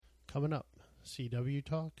Coming up, CW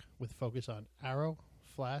Talk with focus on Arrow,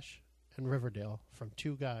 Flash, and Riverdale from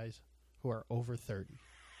two guys who are over 30.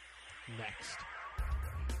 Next.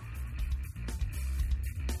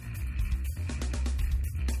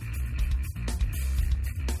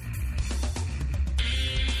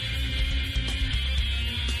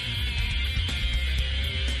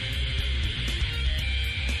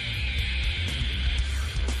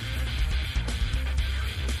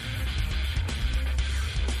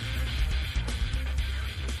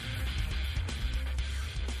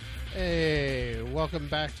 Hey, welcome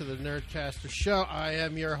back to the Nerdcaster Show. I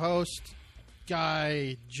am your host,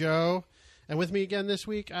 Guy Joe. And with me again this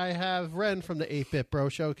week, I have Ren from the 8-Bit Bro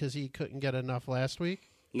Show because he couldn't get enough last week.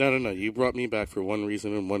 No. You brought me back for one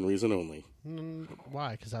reason and one reason only.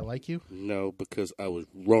 Why? Because I like you? No, because I was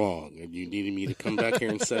wrong. And you needed me to come back here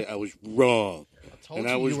and say I was wrong.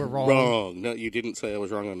 I was were wrong. No, you didn't say I was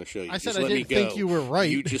wrong on the show. You I said just I let didn't me go. think you were right.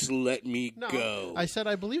 You just let me No, go. I said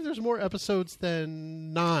I believe there's more episodes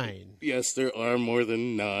than 9. Yes, there are more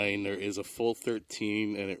than 9. There is a full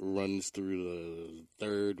 13, and it runs through the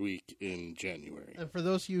third week in January. And for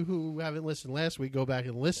those of you who haven't listened last week, go back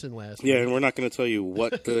and listen last week. Yeah, and we're not going to tell you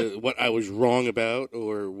what what I was wrong about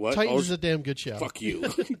or what. Titans is a damn good show. Fuck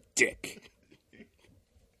you, dick.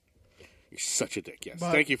 You're such a dick, yes.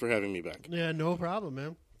 But, thank you for having me back. Yeah, no problem,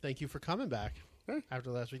 man. Thank you for coming back. Huh? After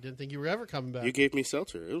last week, didn't think you were ever coming back. You gave me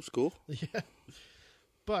seltzer. It was cool. Yeah.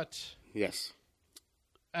 But Yes.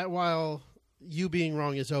 While you being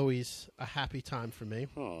wrong is always a happy time for me,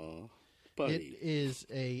 Aw, buddy. it is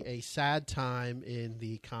a sad time in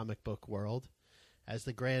the comic book world, as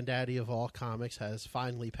the granddaddy of all comics has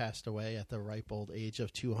finally passed away at the ripe old age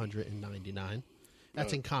of 299.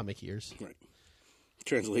 That's in comic years. Right.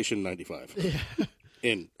 Translation 95. Yeah.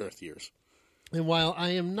 In Earth years. And while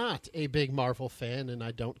I am not a big Marvel fan, and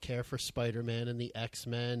I don't care for Spider-Man and the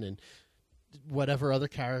X-Men and whatever other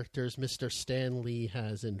characters Mr. Stan Lee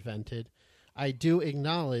has invented, I do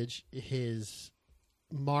acknowledge his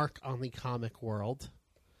mark on the comic world.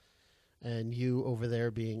 And you over there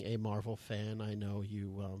being a Marvel fan, I know you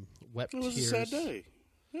wept tears. It was a sad day.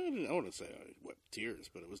 I wouldn't say I wept tears,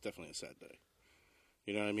 but it was definitely a sad day.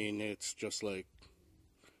 You know what I mean? It's just like,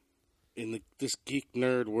 in this geek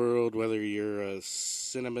nerd world, whether you're a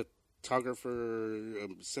cinematographer,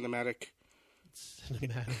 cinematic.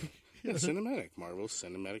 Yeah, cinematic, Marvel's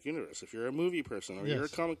cinematic universe. If you're a movie person or you're a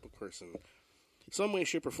comic book person, some way,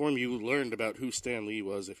 shape, or form, you learned about who Stan Lee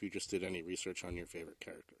was if you just did any research on your favorite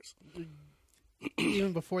characters.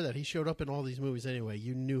 Even before that, he showed up in all these movies anyway.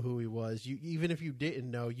 You knew who he was. Even if you didn't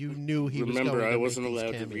know, you knew he was going to Remember, I make wasn't these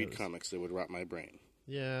allowed to cameos. read comics. They would rot my brain.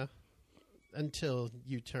 Yeah, until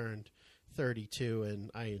you turned 32 and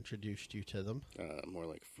I introduced you to them. More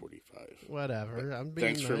like 45. Whatever. But I'm being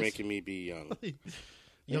thanks for nice. making me be young.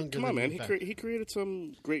 Younger Come on, than man. you, He created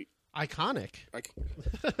some great... iconic.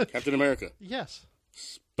 Captain America. Yes.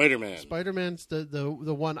 Spider-Man. Spider-Man's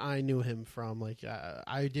the one I knew him from. Like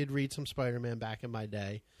I did read some Spider-Man back in my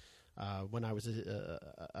day when I was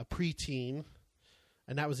a preteen,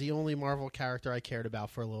 and that was the only Marvel character I cared about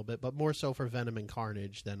for a little bit, but more so for Venom and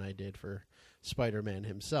Carnage than I did for Spider-Man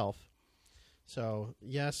himself. So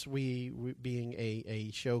yes, we being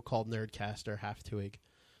a show called Nerdcaster have to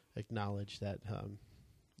acknowledge that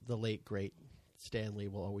the late great Stan Lee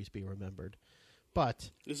will always be remembered. But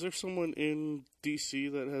is there someone in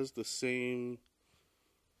DC that has the same?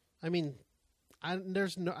 I mean,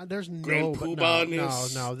 there's Grand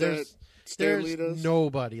Poobah-ness there's Stan Lee does?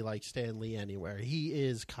 nobody like Stan Lee anywhere. He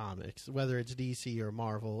is comics, whether it's DC or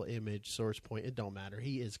Marvel, Image, Source Point, it don't matter.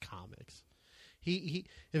 He is comics. He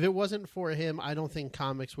if it wasn't for him, I don't think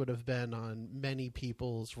comics would have been on many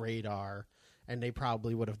people's radar, and they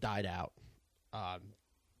probably would have died out.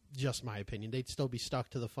 Just my opinion. They'd still be stuck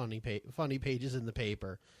to the funny pages in the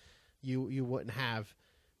paper. You wouldn't have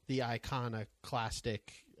the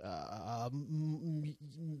iconoclastic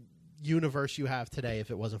universe you have today if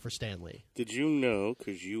it wasn't for Stan Lee. Did you know,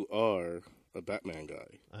 because you are a Batman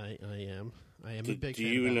guy. I am a big fan. Do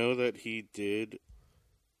you know that he did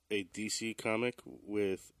a DC comic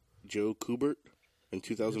with Joe Kubert in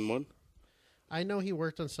 2001? I know he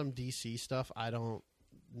worked on some DC stuff. I don't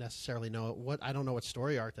necessarily know I don't know what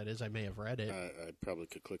story arc that is. I may have read it. I probably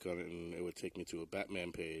could click on it and it would take me to a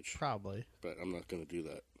Batman page. Probably. But I'm not going to do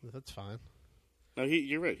that. That's fine. No,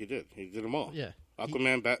 you're right. He did. He did them all. Yeah.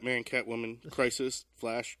 Aquaman, Batman, Catwoman, Crisis,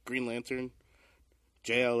 Flash, Green Lantern,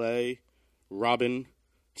 JLA, Robin,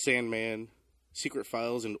 Sandman, Secret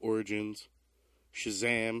Files and Origins,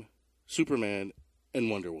 Shazam, Superman, and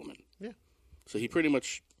Wonder Woman. Yeah. So he pretty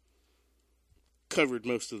much covered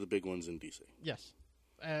most of the big ones in DC. Yes.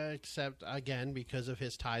 except, again, because of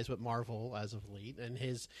his ties with Marvel as of late and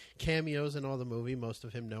his cameos in all the movie. Most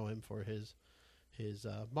of him know him for his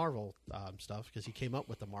Marvel stuff because he came up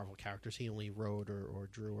with the Marvel characters. He only wrote or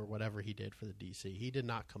drew or whatever he did for the DC. He did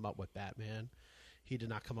not come up with Batman. He did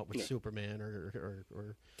not come up with Superman or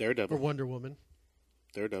Daredevil or Wonder Woman.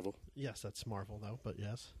 Daredevil. Yes, that's Marvel, though, but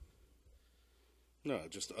yes. No,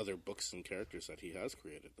 just other books and characters that he has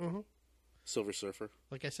created. Mm-hmm. Silver Surfer.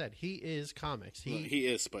 Like I said, he is comics. He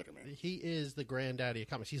is Spider-Man. He is the granddaddy of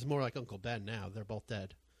comics. He's more like Uncle Ben now. They're both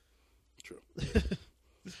dead. True.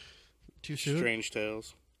 Too soon? Strange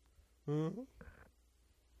Tales. Mm-hmm.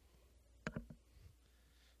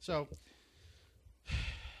 So,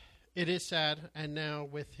 it is sad. And now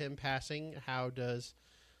with him passing, how does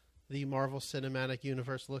the Marvel Cinematic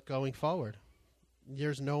Universe look going forward?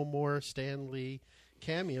 There's no more Stan Lee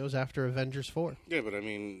cameos after Avengers 4. Yeah, but I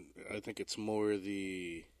mean, I think it's more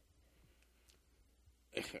the...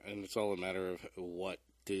 And it's all a matter of what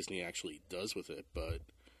Disney actually does with it, but,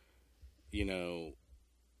 you know,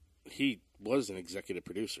 he was an executive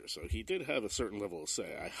producer, so he did have a certain level of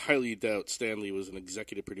say. I highly doubt Stan Lee was an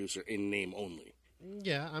executive producer in name only.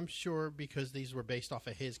 Yeah, I'm sure because these were based off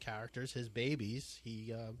of his characters, his babies.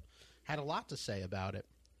 He had a lot to say about it.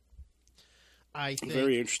 I think...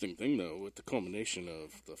 Very interesting thing, though, with the culmination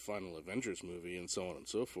of the final Avengers movie and so on and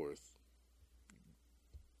so forth.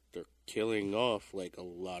 They're killing off, like, a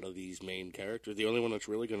lot of these main characters. The only one that's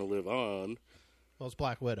really going to live on... Well, it's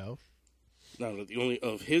Black Widow. No, the only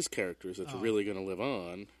of his characters that's really going to live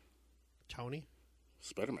on... Tony?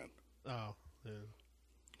 Spider-Man. Oh, yeah.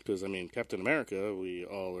 Because, I mean, Captain America, we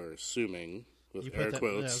all are assuming, with air quotes... Yeah,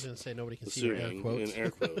 I was going to say nobody can see your air quotes. In air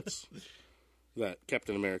quotes, that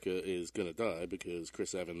Captain America is going to die because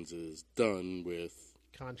Chris Evans is done with...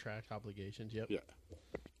 Contract obligations, yep. Yeah.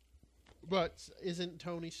 But isn't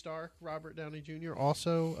Tony Stark, Robert Downey Jr.,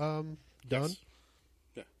 also done? Yes.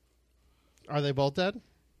 Yeah. Are they both dead?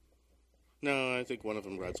 No, I think one of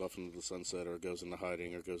them rides off into the sunset or goes into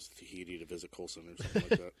hiding or goes to Tahiti to visit Coulson or something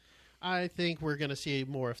like that. I think we're going to see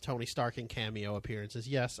more of Tony Stark in cameo appearances.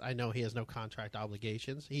 Yes, I know he has no contract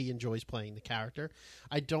obligations. He enjoys playing the character.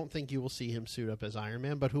 I don't think you will see him suit up as Iron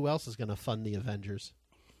Man, but who else is going to fund the Avengers?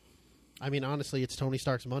 I mean, honestly, it's Tony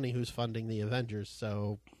Stark's money who's funding the Avengers,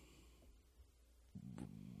 so...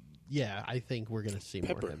 Yeah, I think we're going to see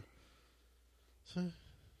more of him.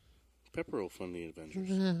 Pepper will fund the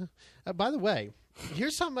Avengers. By the way,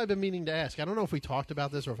 here's something I've been meaning to ask. I don't know if we talked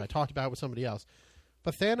about this or if I talked about it with somebody else.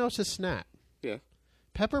 But Thanos' snap. Yeah.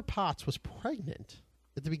 Pepper Potts was pregnant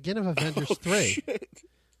at the beginning of Avengers 3. Shit.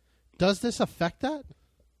 Does this affect that?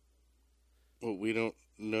 Well, we don't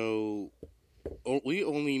know. We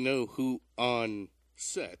only know who on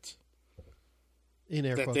set In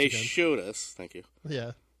air that quotes they again. showed us. Thank you.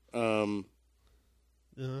 Yeah.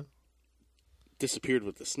 Disappeared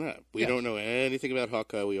with the snap. We don't know anything about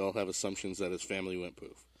Hawkeye. We all have assumptions that his family went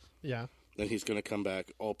poof. Yeah. Then he's going to come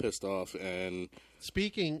back all pissed off and...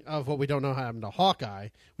 Speaking of what we don't know happened to Hawkeye,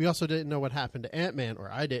 we also didn't know what happened to Ant-Man,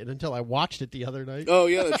 or I didn't until I watched it the other night. Oh,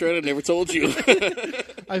 yeah, that's right. I never told you.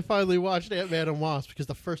 I finally watched Ant-Man and Wasp because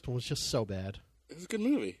the first one was just so bad. It was a good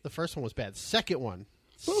movie. The first one was bad. Second one.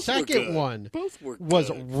 Both Second one Both were was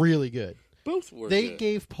good. really good. Both were They good.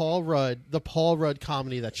 gave Paul Rudd the Paul Rudd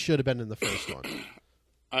comedy that should have been in the first one.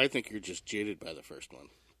 I think you're just jaded by the first one.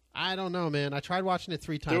 I don't know, man. I tried watching it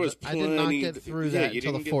 3 times. There was I did not plenty- get through yeah, that you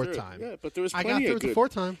until didn't the get 4th through it. time. Yeah, but there was I plenty got through of it the good,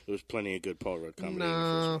 4th time. There was plenty of good Paul Rudd comedy in the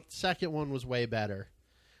No, first second one was way better.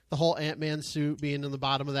 The whole Ant-Man suit being in the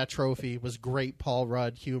bottom of that trophy was great Paul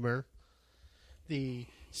Rudd humor. The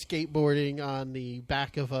skateboarding on the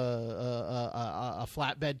back of a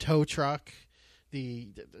flatbed tow truck. The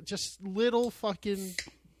just little fucking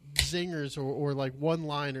zingers or like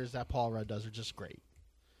one-liners that Paul Rudd does are just great.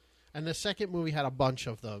 And the second movie had a bunch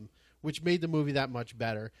of them, which made the movie that much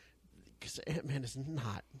better. Because Ant-Man is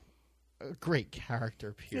not a great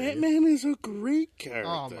character, period. Ant-Man is a great character.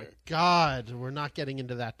 Oh, my God. We're not getting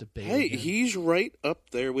into that debate. Hey, again. he's right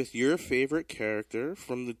up there with your favorite character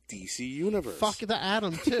from the DC Universe. Fuck the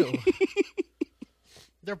Atom, too.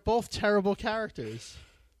 They're both terrible characters.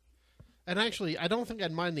 And actually, I don't think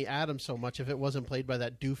I'd mind the Atom so much if it wasn't played by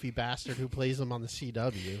that doofy bastard who plays him on the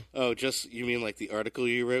CW. Oh, just, you mean like the article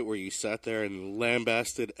you wrote where you sat there and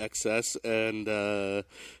lambasted XS and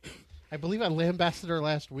I believe I lambasted her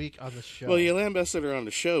last week on the show. Well, you lambasted her on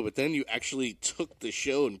the show, but then you actually took the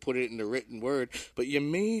show and put it in the written word. But you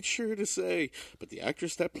made sure to say, but the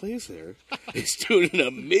actress that plays her is doing an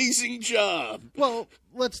amazing job. Well,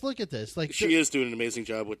 let's look at this. Like She is doing an amazing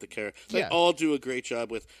job with the character. They Yeah. all do a great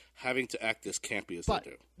job with having to act as campy as But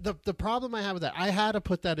they do. the problem I have with that, I had to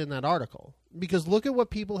put that in that article because look at what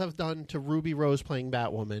people have done to Ruby Rose playing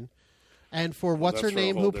Batwoman, and for what's her that's for a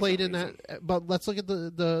name whole who played in different that. But let's look at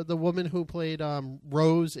the woman who played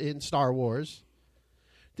Rose in Star Wars.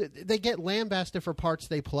 They get lambasted for parts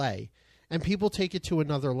they play, and people take it to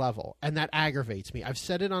another level, and that aggravates me. I've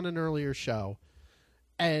said it on an earlier show.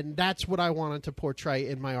 And that's what I wanted to portray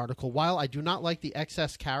in my article. While I do not like the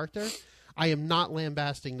excess character, I am not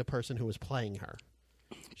lambasting the person who is playing her.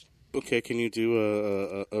 Okay, can you do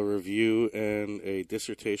a review and a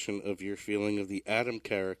dissertation of your feeling of the Adam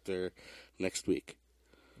character next week?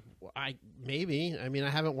 Well, I mean, I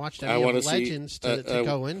haven't watched I any wanna of see- Legends to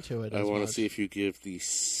go into it. I want to see if you give the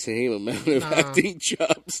same amount of Nah. acting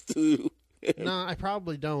chops to. No, I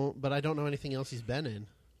probably don't, but I don't know anything else he's been in.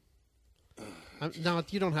 No,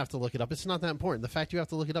 you don't have to look it up. It's not that important. The fact you have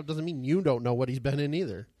to look it up doesn't mean you don't know what he's been in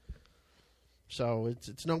either. So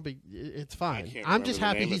it's no big. It's fine. can't I'm just remember the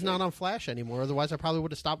happy name he's of not it. on Flash anymore. Otherwise, I probably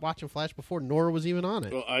would have stopped watching Flash before Nora was even on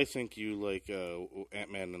it. Well, I think you like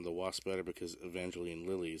Ant-Man and the Wasp better because Evangeline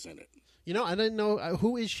Lilly's in it. You know, I didn't know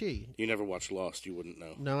who is she. You never watched Lost, you wouldn't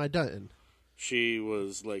know. No, I didn't. She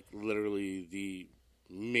was like literally the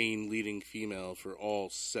main leading female for all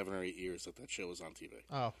 7 or 8 years that show was on TV.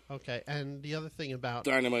 Oh, okay. And the other thing about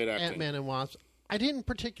Dynamite acting. Ant-Man and Wasp, I didn't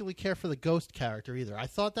particularly care for the Ghost character either. I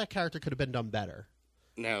thought that character could have been done better.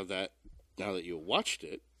 Now that you watched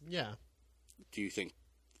it, Yeah, do you think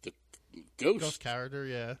the Ghost Ghost character.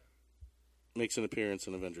 Yeah, makes an appearance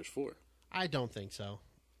in Avengers 4? I don't think so.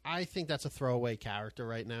 I think that's a throwaway character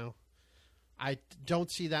right now. I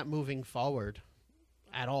don't see that moving forward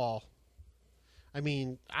at all. I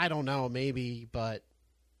mean, I don't know, maybe, but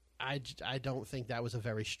I don't think that was a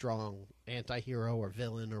very strong anti-hero or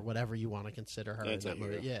villain or whatever you want to consider her in that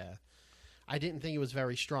Anti-hero. movie. Yeah. I didn't think it was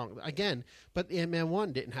very strong. Again, but Ant-Man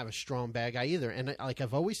 1 didn't have a strong bad guy either. And like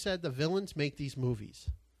I've always said, the villains make these movies.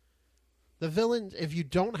 The villains, if you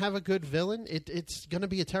don't have a good villain, it's going to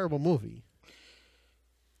be a terrible movie.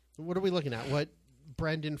 What are we looking at? What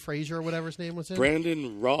Brendan Fraser or whatever his name was in?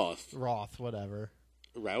 Brandon Roth. Whatever.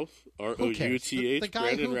 Routh? Who cares? R-O-U-T-H? The guy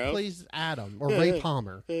Brandon who Routh? plays Adam or Yeah, Ray yeah.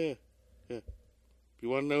 Palmer. Yeah. You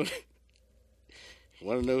want to know? You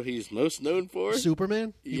want to know what he's most known for?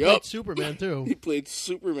 Superman? He Yup. played Superman too. He played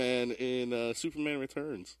Superman in Superman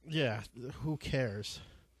Returns. Yeah, who cares?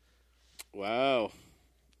 Wow.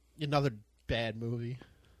 Another bad movie.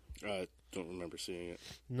 I don't remember seeing it.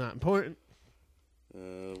 Not important.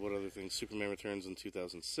 What other things? Superman Returns in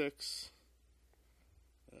 2006.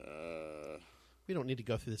 We don't need to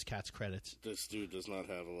go through this cat's credits. This dude does not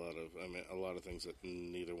have a lot of things that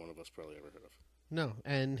neither one of us probably ever heard of. No,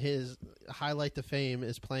 and his highlight to fame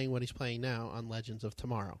is playing what he's playing now on Legends of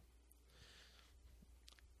Tomorrow.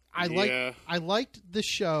 Yeah. I liked the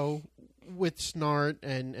show with Snart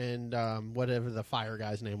and whatever the fire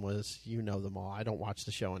guy's name was. You know them all. I don't watch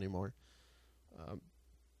the show anymore.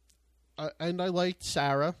 And I liked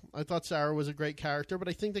Sarah. I thought Sarah was a great character, but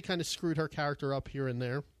I think they kind of screwed her character up here and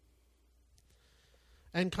there.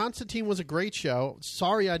 And Constantine was a great show.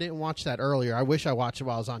 Sorry I didn't watch that earlier. I wish I watched it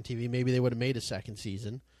while I was on TV. Maybe they would have made a second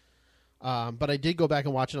season. But I did go back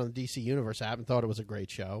and watch it on the DC Universe app and thought it was a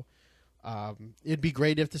great show. It'd be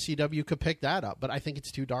great if the CW could pick that up, but I think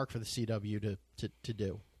it's too dark for the CW to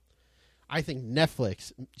do. I think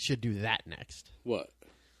Netflix should do that next. What?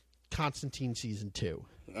 Constantine Season 2.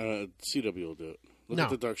 CW will do it. Look No. at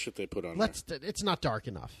the dark shit they put on It's not dark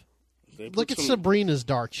enough. there. They Look put at some- Sabrina's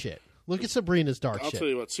dark shit. Look at Sabrina's dark I'll shit. tell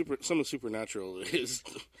you what, some of Supernatural is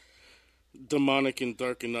demonic and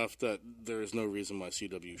dark enough that there is no reason why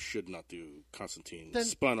CW should not do Constantine Then-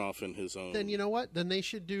 spun off in his own. Then you know what? Then they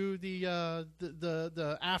should do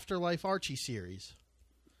the Afterlife Archie series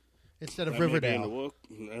instead of That may be in the Riverdale. book.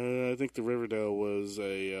 I think the Riverdale was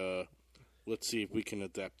a let's see if we can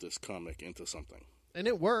adapt this comic into something. And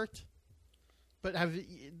it worked. But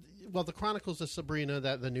the Chronicles of Sabrina,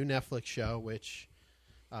 that the new Netflix show, which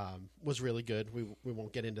was really good. We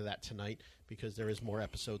won't get into that tonight because there is more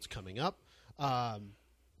episodes coming up.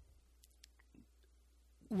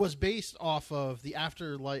 Was based off of the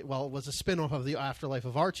Afterlife. Well, it was a spinoff of the Afterlife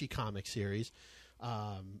of Archie comic series.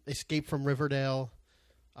 Escape from Riverdale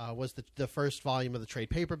was the first volume of the trade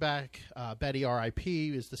paperback. Betty R.I.P.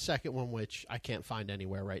 is the second one, which I can't find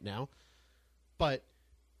anywhere right now. But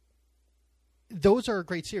those are a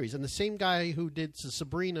great series. And the same guy who did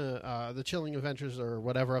Sabrina, The Chilling Adventures or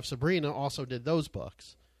whatever of Sabrina, also did those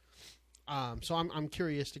books. So I'm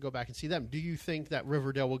curious to go back and see them. Do you think that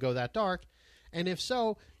Riverdale will go that dark? And if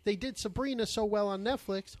so, they did Sabrina so well on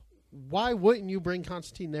Netflix. Why wouldn't you bring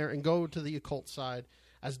Constantine there and go to the occult side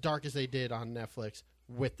as dark as they did on Netflix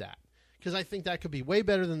with that? Because I think that could be way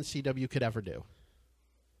better than the CW could ever do.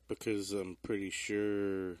 Because I'm pretty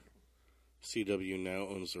sure CW now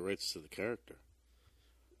owns the rights to the character.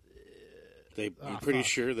 I'm pretty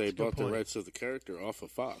sure they bought the rights of the character off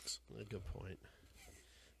of Fox. A good point.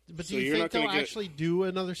 But do you think they'll actually do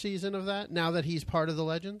another season of that now that he's part of the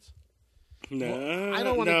Legends? No, well, I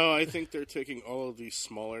don't want to. No, I think they're taking all of these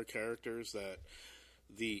smaller characters that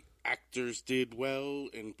the actors did well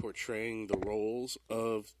in portraying the roles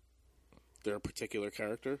of their particular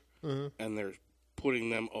character, and they're putting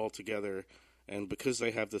them all together. And because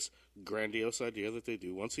they have this grandiose idea that they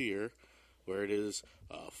do once a year, where it is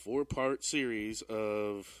a 4-part series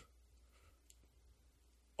of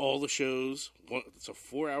all the shows. It's a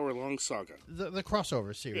 4-hour-long saga. The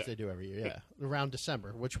crossover series they do every year, around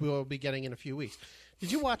December, which we will be getting in a few weeks.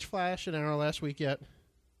 Did you watch Flash and Arrow last week yet?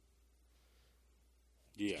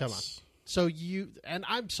 Yes. Come on. So and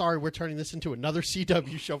I'm sorry we're turning this into another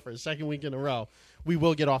CW show for a second week in a row. We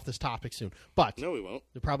will get off this topic soon. But no, we won't.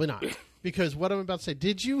 Probably not. Because what I'm about to say,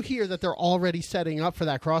 did you hear that they're already setting up for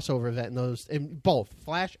that crossover event in both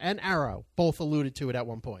Flash and Arrow both alluded to it at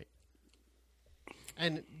one point?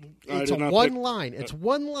 And it's one line. It's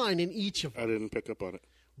one line in each of them. I didn't pick up on it.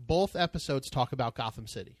 Both episodes talk about Gotham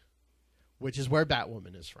City, which is where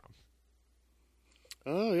Batwoman is from.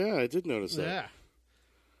 Oh, yeah, I did notice that. Yeah.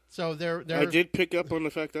 So I did pick up on the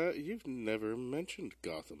fact that you've never mentioned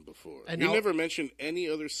Gotham before. And you never mentioned any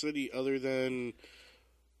other city other than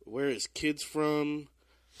where his kid's from.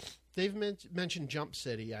 They've mentioned Jump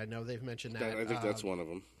City. I know they've mentioned that. I think that's one of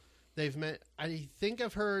them. I think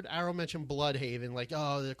I've heard Arrow mention Bloodhaven, like,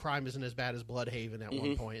 oh, the crime isn't as bad as Bloodhaven at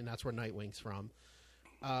one point, and that's where Nightwing's from.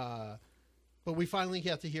 But we finally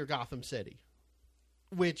get to hear Gotham City,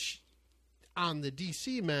 which on the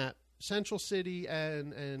DC map, Central City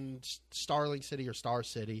and Starling City or Star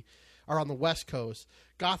City are on the West Coast.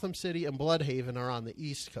 Gotham City and Bloodhaven are on the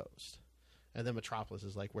East Coast. And then Metropolis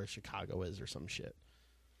is like where Chicago is or some shit.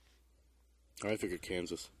 I figured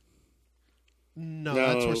Kansas. No,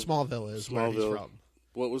 that's where Smallville is, where he's from.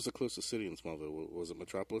 What was the closest city in Smallville? Was it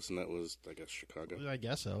Metropolis? And that was, I guess, Chicago? I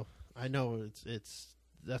guess so. I know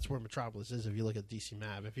that's where Metropolis is if you look at the DC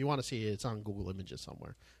map. If you want to see it, it's on Google Images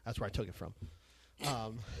somewhere. That's where I took it from.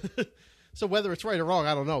 So whether it's right or wrong,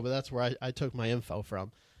 I don't know, but that's where I took my info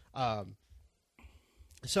from.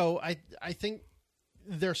 So I think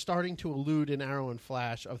they're starting to allude in Arrow and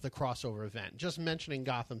Flash of the crossover event. Just mentioning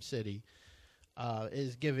Gotham City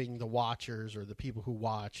is giving the watchers or the people who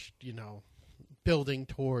watch, building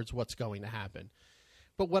towards what's going to happen.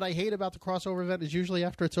 But what I hate about the crossover event is usually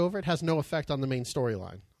after it's over, it has no effect on the main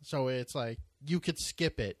storyline. So it's like you could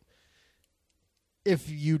skip it if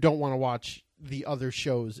you don't want to watch the other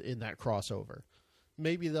shows in that crossover.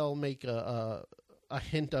 Maybe they'll make a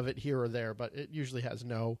hint of it here or there, but it usually has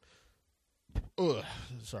no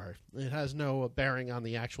it has no bearing on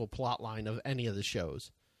the actual plot line of any of the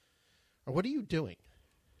shows. Or what are you doing?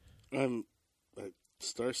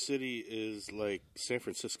 Star City is like San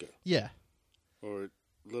Francisco. Yeah. Or a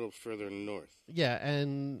little further north. Yeah,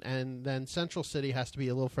 and then Central City has to be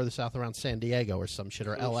a little further south around San Diego or some shit,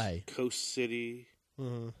 or L.A. Coast City.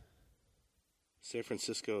 San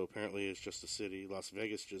Francisco apparently is just a city. Las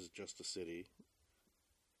Vegas is just a city.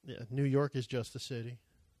 Yeah, New York is just a city.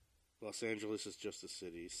 Los Angeles is just a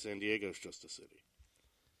city. San Diego is just a city.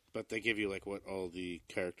 But they give you like what all the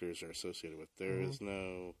characters are associated with. There is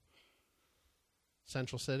no...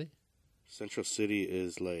 Central City? Central City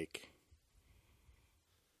is like...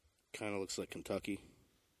 kind of looks like Kentucky.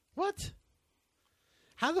 What?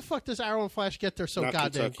 How the fuck does Arrow and Flash get there so Not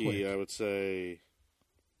goddamn Kentucky, quick? I would say...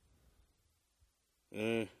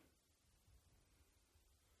 kind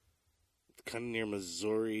of near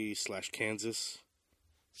Missouri / Kansas.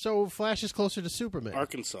 So Flash is closer to Superman.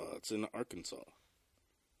 Arkansas. It's in Arkansas.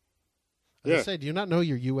 I say, do you not know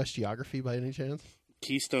your U.S. geography by any chance?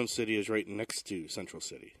 Keystone City is right next to Central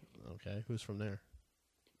City. Okay, who's from there?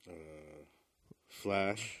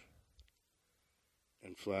 Flash.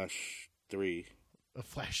 And Flash 3.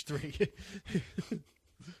 Flash 3.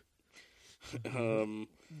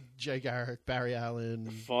 Jay Garrick, Barry Allen.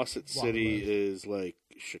 Fawcett City is like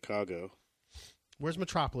Chicago. Where's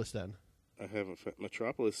Metropolis then? I haven't found...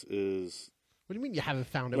 Metropolis is... What do you mean you haven't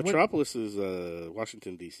found it? Metropolis is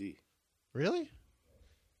Washington, D.C. Really?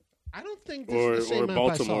 I don't think this is the same or map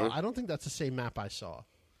Baltimore. I saw. I don't think that's the same map I saw.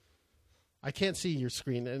 I can't see your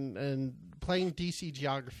screen, and playing DC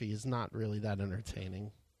Geography is not really that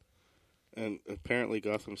entertaining. And apparently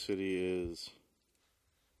Gotham City is...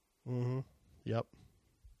 Mm-hmm. Yep.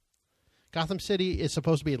 Gotham City is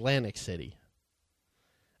supposed to be Atlantic City.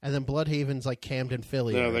 And then Bloodhaven's like Camden,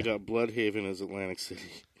 Philly. No, area. they got Bloodhaven as Atlantic City.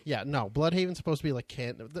 Yeah, no. Bloodhaven's supposed to be like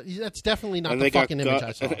Camden. That's definitely not the fucking image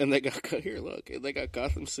I saw. And they got... Here, look. They got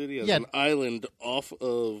Gotham City as Yeah. an island off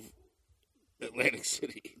of Atlantic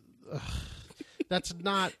City. That's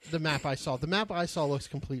not the map I saw. The map I saw looks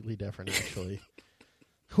completely different, actually.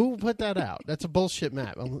 Who put that out? That's a bullshit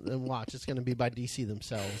map. And watch, it's going to be by DC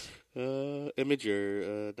themselves.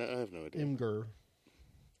 Imager. I have no idea. Imgur.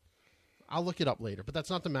 I'll look it up later, but that's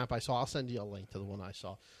not the map I saw. I'll send you a link to the one I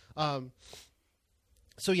saw.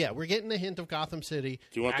 So yeah, we're getting a hint of Gotham City.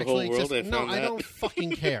 Do you want the whole world? No, I don't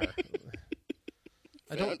fucking care.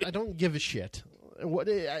 I don't give a shit. What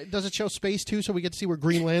does it show space too, so we get to see where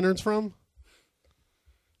Green Lantern's from?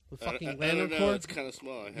 The fucking I Lantern don't know. Corps? It's kind of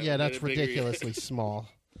small. Yeah, that's ridiculously small.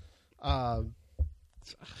 Whatever,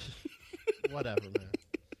 man.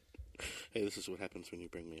 Hey, this is what happens when you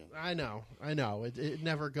bring me on. I know. It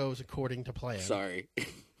never goes according to plan. Sorry.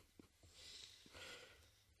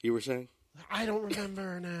 You were saying? I don't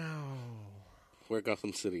remember now. Where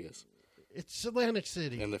Gotham City is. It's Atlantic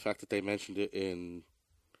City. And the fact that they mentioned it in...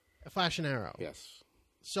 Flash and Arrow. Yes.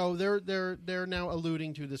 So they're now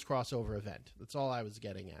alluding to this crossover event. That's all I was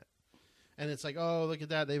getting at. And it's like, oh, look at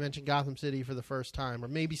that. They mentioned Gotham City for the first time, or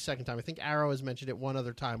maybe second time. I think Arrow has mentioned it one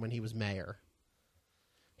other time when he was mayor.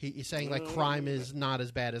 He's saying, like, crime is not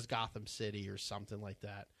as bad as Gotham City or something like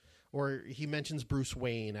that. Or he mentions Bruce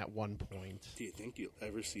Wayne at one point. Do you think you'll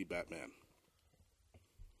ever see Batman?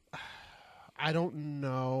 I don't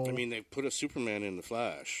know. I mean, they put a Superman in The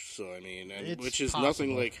Flash, so, I mean, which is possible.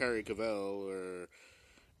 nothing like Harry Cavill or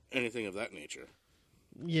anything of that nature.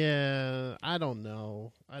 Yeah, I don't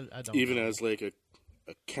know. I don't Even know. as, like, a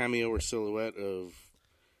cameo or silhouette of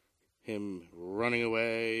him running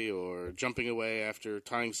away or jumping away after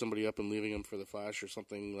tying somebody up and leaving him for the Flash or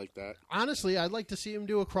something like that. Honestly, I'd like to see him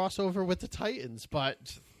do a crossover with the Titans,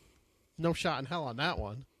 but no shot in hell on that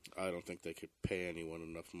one. I don't think they could pay anyone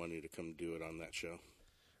enough money to come do it on that show.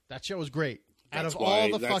 That show was great. Out That's of why, all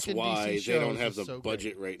the that's fucking why DC shows, they don't have it's the so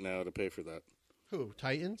budget great. right now to pay for that. Who,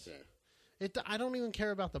 Titans? Yeah. I don't even care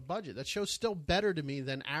about the budget. That show's still better to me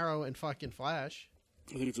than Arrow and fucking Flash.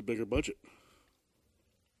 I think it's a bigger budget.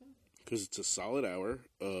 Because it's a solid hour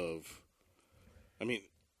of... I mean,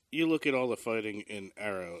 you look at all the fighting in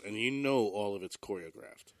Arrow, and you know all of it's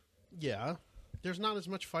choreographed. Yeah. There's not as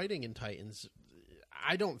much fighting in Titans.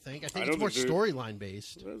 I don't think. I think I it's don't more think there- storyline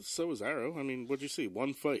based. So is Arrow. I mean, what'd you see?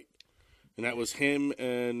 One fight. And that was him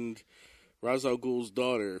and Ra's al Ghul's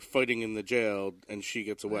daughter fighting in the jail, and she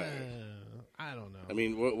gets away. I don't know. I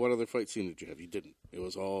mean, what other fight scene did you have? You didn't. It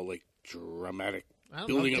was all, like, dramatic, I don't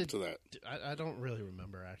building know. up to that. I don't really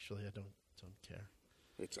remember, actually. I don't care.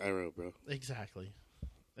 It's Arrow, bro. Exactly.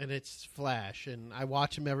 And it's Flash, and I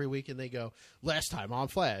watch him every week, and they go, last time on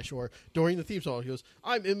Flash, or during the theme song, he goes,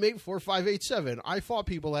 I'm inmate 4587. I fought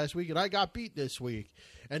people last week, and I got beat this week.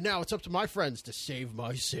 And now it's up to my friends to save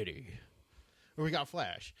my city. Or we got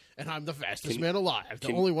Flash, and I'm the fastest man alive,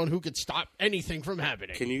 the only one who could stop anything from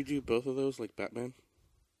happening. Can you do both of those like Batman?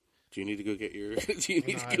 Do you need to go get your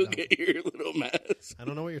No, get your little mask? I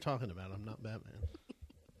don't know what you're talking about. I'm not Batman.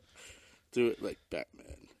 Do it like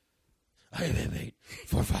Batman. I am inmate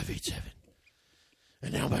 4587.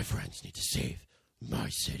 And now my friends need to save my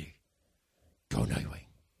city. Go Nightwing.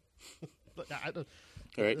 But I don't,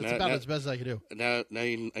 All right, that's about as best as I can do. Now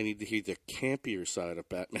I need to hear the campier side of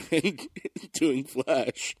Batman doing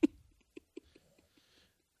Flash.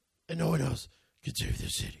 And no one else can save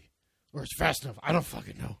this city. Or it's fast enough. I don't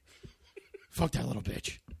fucking know. Fuck that little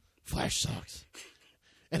bitch. Flash sucks.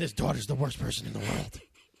 And his daughter's the worst person in the world.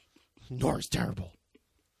 Nora's terrible.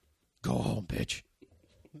 Go home, bitch.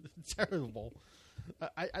 Terrible.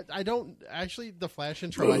 I don't... Actually, the Flash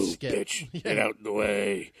intro I Move, skip. bitch. Yeah. Get out the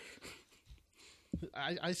way.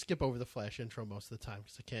 I skip over the Flash intro most of the time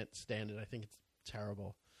because I can't stand it. I think it's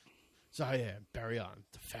terrible. So I am Barry on,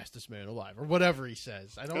 the fastest man alive, or whatever he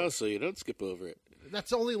says. I don't. Oh, so you don't skip over it. That's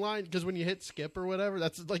the only line because when you hit skip or whatever,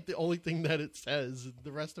 that's like the only thing that it says.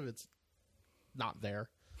 The rest of it's not there.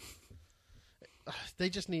 They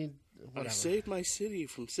just need whatever. I saved my city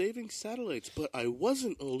from saving satellites, but I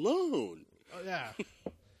wasn't alone. Oh, yeah.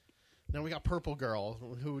 Now we got Purple Girl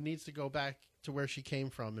who needs to go back to where she came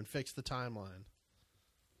from and fix the timeline.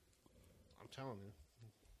 I'm telling you,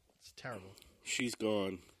 it's terrible. She's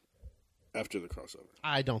gone after the crossover.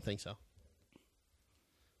 I don't think so.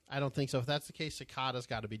 I don't think so. If that's the case, Sakata's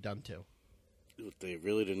got to be done too. They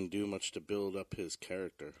really didn't do much to build up his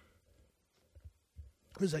character.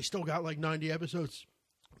 Because they still got like 90 episodes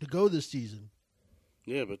to go this season.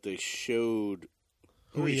 Yeah, but they showed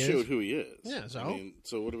Who he is? showed who he is. Yeah, so? I mean,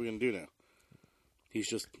 so what are we going to do now? He's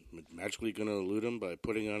just magically going to elude him by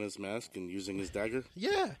putting on his mask and using his dagger?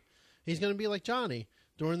 Yeah. He's going to be like Johnny.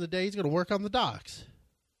 During the day, he's going to work on the docks.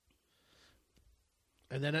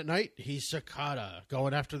 And then at night, he's Sakata,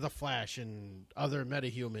 going after the Flash and other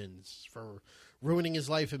metahumans for ruining his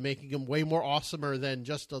life and making him way more awesomer than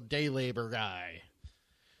just a day labor guy.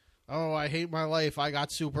 Oh, I hate my life. I got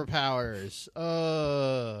superpowers.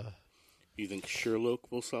 You think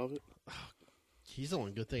Sherlock will solve it? He's the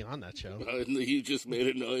only good thing on that show. You just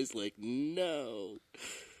made a noise like, no.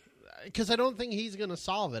 Because I don't think he's going to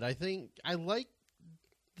solve it. I like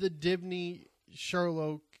the Dibney,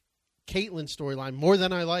 Sherlock, Caitlin storyline more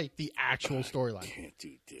than I like the actual storyline. Can't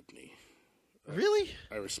do Dibney. Really?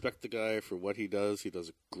 I respect the guy for what he does. He does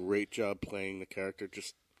a great job playing the character.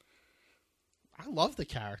 I love the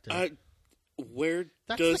character. That's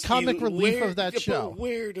does the comic relief of that show. But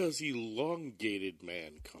where does elongated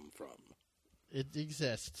man come from? It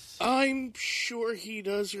exists. I'm sure he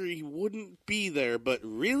does, or he wouldn't be there. But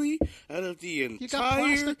really, out of the You got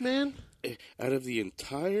Plastic Man? Out of the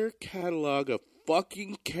entire catalog of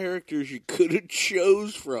fucking characters you could have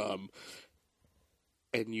chose from,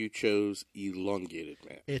 and you chose elongated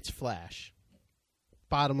man. It's Flash.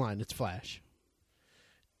 Bottom line, it's Flash.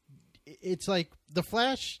 It's like the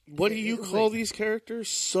Flash. What do you call these characters?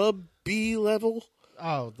 Sub B level?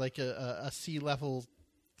 Oh, like a C level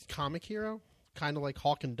comic hero, kind of like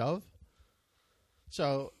Hawk and Dove.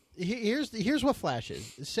 So here's what Flash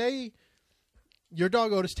is. Say your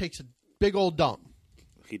dog Otis takes a big old dump.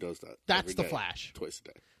 He does that. That's every the day, Flash. Twice a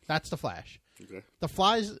day. That's the Flash. Okay.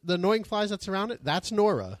 The annoying flies that surround it, that's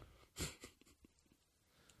Nora.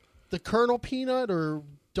 The Colonel Peanut or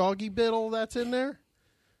Doggy Biddle that's in there,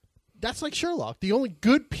 that's like Sherlock. The only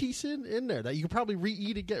good piece in there that you could probably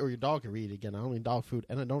re-eat again, or your dog can re-eat again. I don't need dog food,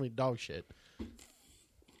 and I don't need dog shit.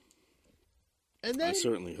 And then I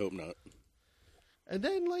certainly hope not. And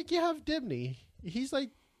then, like, you have Dibney. He's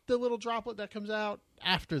like the little droplet that comes out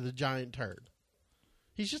after the giant turd.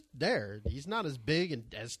 He's just there. He's not as big and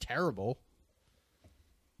as terrible.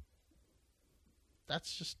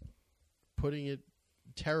 That's just putting it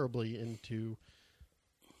terribly into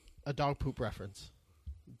a dog poop reference.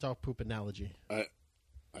 Dog poop analogy. I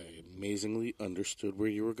amazingly understood where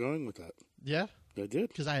you were going with that. Yeah? I did.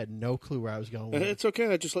 Because I had no clue where I was going with it. It's okay.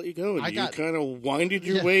 I just let you go. And you kind of winded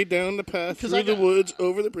your Yeah. way down the path through the woods,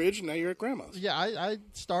 over the bridge, and now you're at Grandma's. Yeah, I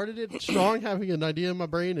started it strong, having an idea in my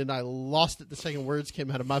brain, and I lost it the second words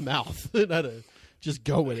came out of my mouth. And I had to just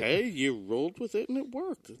go with it. Hey, you rolled with it, and it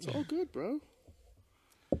worked. It's all good, bro.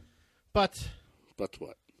 But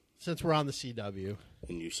what? Since we're on the CW.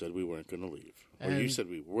 And you said we weren't going to leave. Or And you said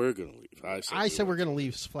we were going to leave. I said we're going to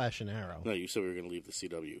leave Flash and Arrow. No, you said we were going to leave the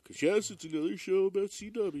CW. Because, yes, it's another show about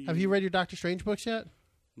CW. Have you read your Doctor Strange books yet?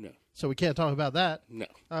 No. So we can't talk about that? No.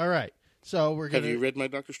 All right. So we're going to... Have you read my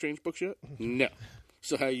Doctor Strange books yet? No.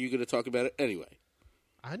 So how are you going to talk about it anyway?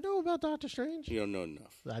 I know about Doctor Strange. You don't know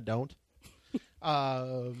enough. I don't.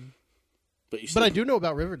 But I do know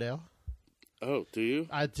about Riverdale. Oh, do you?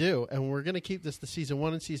 I do. And we're going to keep this to Season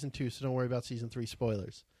 1 and Season 2, so don't worry about Season 3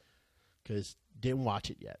 spoilers. Because didn't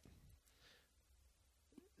watch it yet.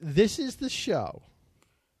 This is the show.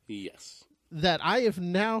 Yes. That I have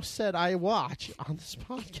now said I watch on this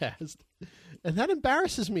podcast. And that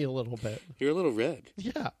embarrasses me a little bit. You're a little red.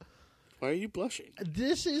 Yeah. Why are you blushing?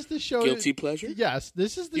 This is the show. Guilty pleasure? Yes.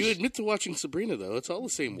 This is the You admit to watching Sabrina, though. It's all the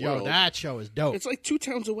same Yo, world. that show is dope. It's like 2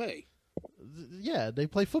 towns away. Yeah, they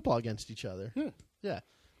play football against each other. Yeah. Yeah.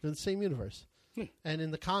 They're in the same universe. Yeah. And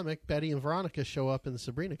in the comic, Betty and Veronica show up in the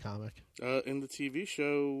Sabrina comic. In the TV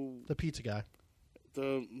show... The pizza guy.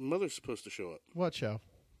 The mother's supposed to show up. What show?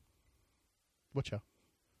 What show?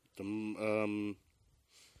 The,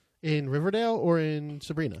 In Riverdale or in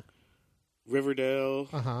Sabrina? Riverdale.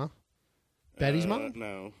 Uh-huh. Betty's mom?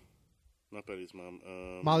 No. Not Betty's mom.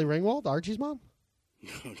 Molly Ringwald? Archie's mom?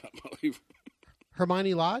 No, not Molly.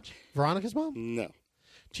 Hermione Lodge? Veronica's mom? No.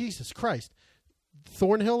 Jesus Christ.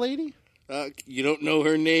 Thornhill lady? You don't know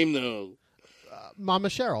her name, though. Mama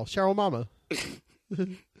Cheryl. Cheryl Mama.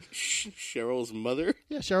 Cheryl's mother?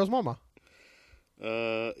 Yeah, Cheryl's mama.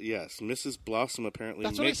 Yes. Mrs. Blossom apparently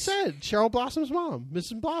That's what I said. Cheryl Blossom's mom.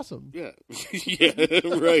 Mrs. Blossom. Yeah. Yeah,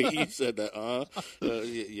 right. You said that.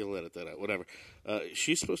 You'll edit that out. Whatever.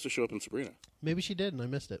 She's supposed to show up in Sabrina. Maybe she did, and I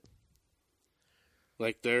missed it.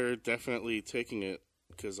 Like, they're definitely taking it,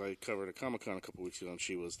 because I covered a Comic-Con a couple weeks ago, and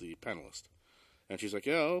she was the panelist. And she's like,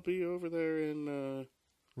 yeah, I'll be over there in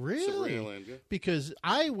Really? Sabrina Land. Yeah. Because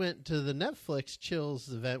I went to the Netflix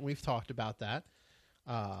Chills event. We've talked about that.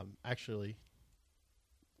 Actually,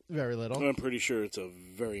 very little. I'm pretty sure it's a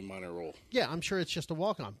very minor role. Yeah, I'm sure it's just a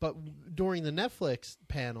walk-on. But during the Netflix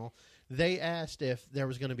panel, they asked if there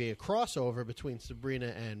was going to be a crossover between Sabrina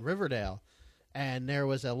and Riverdale. And there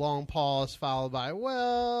was a long pause followed by,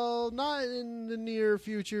 well, not in the near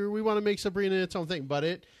future. We want to make Sabrina its own thing. But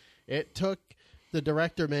it took the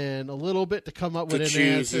director man a little bit to come up with an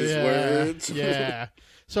choose answer. his words. Yeah.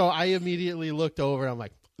 So I immediately looked over and I'm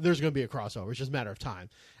like, there's going to be a crossover. It's just a matter of time.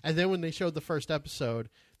 And then when they showed the first episode,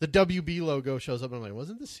 the WB logo shows up. And I'm like,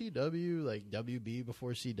 wasn't the CW like WB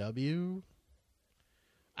before CW?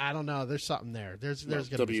 I don't know. There's something there. There's going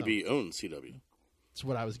to be something. WB owns CW. That's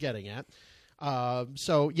what I was getting at.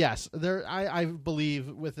 So yes, there. I believe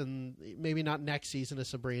within maybe not next season of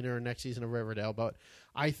Sabrina or next season of Riverdale, but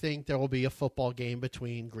I think there will be a football game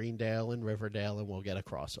between Greendale and Riverdale, and we'll get a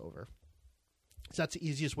crossover. So that's the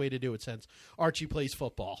easiest way to do it since Archie plays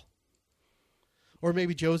football, or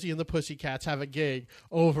maybe Josie and the Pussycats have a gig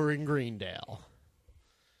over in Greendale.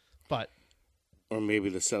 But or maybe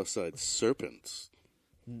the Southside Serpents.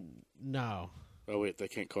 No. Oh wait, they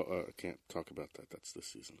can't talk about that. That's this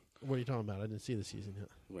season. What are you talking about? I didn't see the season yet.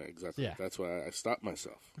 Right, exactly. Yeah. That's why I stopped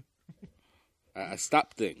myself. I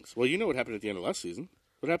stopped things. Well, you know what happened at the end of last season.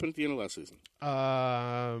 What happened at the end of last season?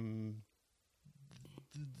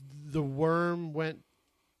 The worm went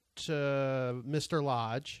to Mr.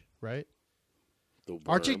 Lodge, right? The worm.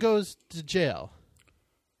 Archie goes to jail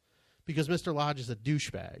because Mr. Lodge is a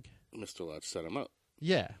douchebag. Mr. Lodge set him up.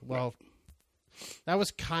 Yeah, well, that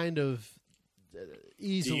was kind of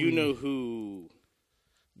easily. Do you know who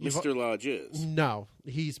Mr. Lodge is? No,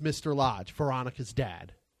 he's Mr. Lodge, Veronica's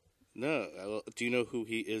dad. No. Do you know who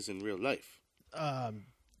he is in real life?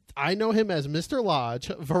 I know him as Mr. Lodge,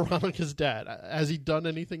 Veronica's dad. Has he done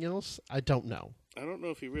anything else? I don't know. I don't know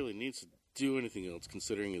if he really needs to do anything else,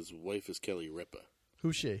 considering his wife is Kelly Ripa.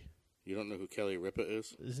 Who's she? You don't know who Kelly Ripa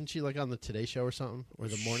is? Isn't she like on the Today Show or something? Or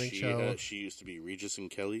the morning show? She used to be Regis and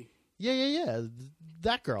Kelly. Yeah.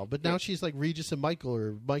 That girl. But now she's like Regis and Michael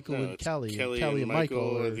or Michael and Kelly. Kelly and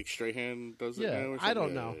Michael. Or I think Strahan does it now or something. I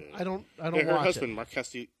don't know. Yeah. I don't her watch husband, it. Mark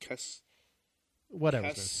Whatever.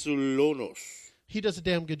 Castellanos. He does a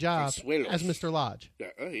damn good job Consuelos. as Mr. Lodge. Yeah,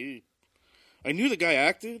 I knew the guy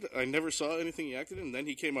acted. I never saw anything he acted in. And then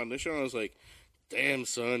he came on this show, and I was like, damn,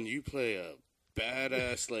 son, you play a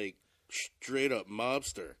badass, like, straight-up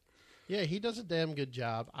mobster. Yeah, he does a damn good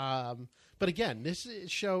job. But again, this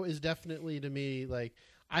show is definitely, to me, like,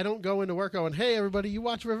 I don't go into work going, hey, everybody, you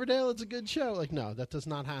watch Riverdale? It's a good show. Like, no, that does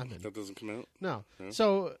not happen. That doesn't come out? No. No?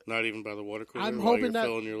 So not even by the water cooler I'm while hoping you're that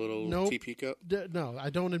filling your little TP cup? No, I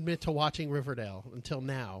don't admit to watching Riverdale until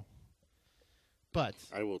now. But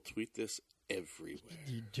I will tweet this everywhere.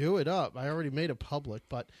 you do it up. I already made it public,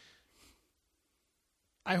 but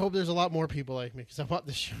I hope there's a lot more people like me because I want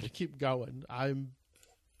this show to keep going. Well,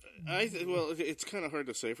 it's kind of hard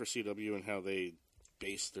to say for CW and how they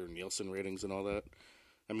base their Nielsen ratings and all that.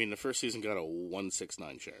 I mean, the first season got a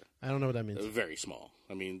 169 share. I don't know what that means. Very small.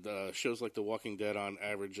 I mean, shows like The Walking Dead on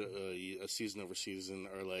average a season over season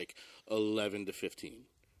are like 11 to 15,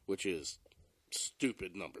 which is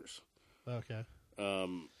stupid numbers. Okay.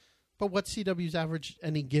 But what's CW's average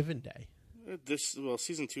any given day?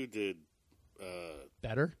 Season 2 did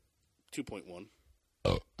Better?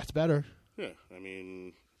 2.1. That's better. Yeah, I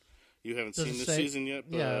mean, you haven't Does seen it this say- season yet,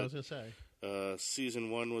 but Yeah, I was going to say. Season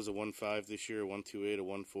 1 was a 1.5 this year, 1.28, a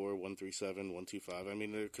 1.4, 1.37, 1.25. I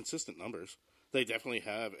mean, they're consistent numbers. They definitely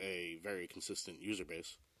have a very consistent user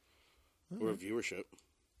base or viewership.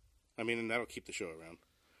 I mean, and that'll keep the show around.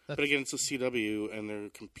 But again, it's a CW, and they're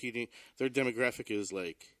competing. Their demographic is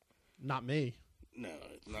like... Not me. No,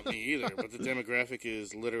 not me either. But the demographic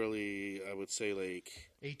is literally, I would say, like...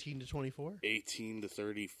 18 to 24? 18 to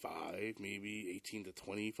 35, maybe 18 to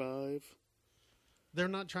 25. They're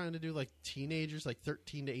not trying to do like teenagers, like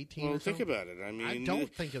 13 to 18 Well, or think something? about it. I mean... I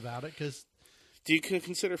don't think about it because... Do you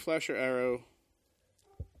consider Flash or Arrow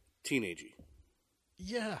teenagey?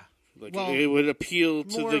 Yeah. Like, Well, it would appeal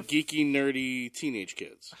to more the of- geeky, nerdy teenage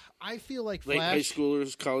kids. I feel like Late high Flash...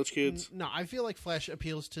 schoolers, college kids. No, I feel like Flash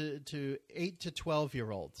appeals to 8 to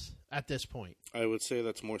 12-year-olds at this point. I would say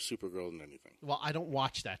that's more Supergirl than anything. Well, I don't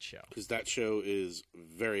watch that show. Because that show is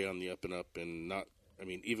very on the up and up and not... I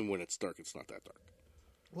mean, even when it's dark, it's not that dark.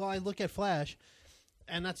 Well, I look at Flash,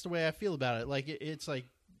 and that's the way I feel about it. Like, it's like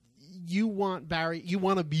you want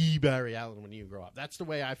to be Barry Allen when you grow up. That's the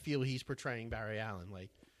way I feel he's portraying Barry Allen. Like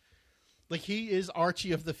he is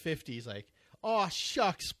Archie of the 50s. Like, oh,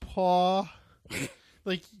 shucks, paw.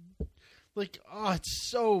 Like, Like, oh, it's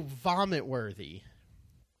so vomit worthy.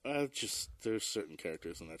 There's certain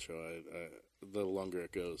characters in that show. The longer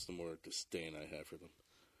it goes, the more disdain I have for them.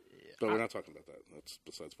 But we're not talking about that. That's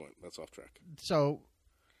besides the point. That's off track. So,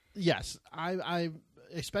 yes, I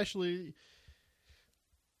especially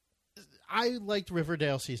I liked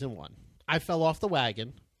Riverdale season 1. I fell off the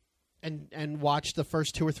wagon and watched the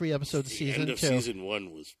first 2 or 3 episodes of season 2. The end of season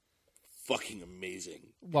 1 was fucking amazing.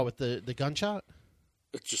 What, with the gunshot?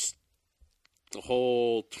 It's just the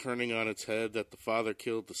whole turning on its head that the father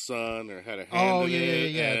killed the son or had a hand in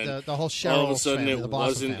it. Yeah. The whole Cheryl all of a sudden family, it the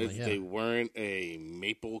Blossom wasn't. family, yeah. They weren't a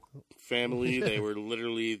Maple family. They were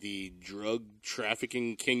literally the drug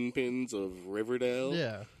trafficking kingpins of Riverdale.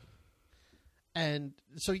 Yeah. And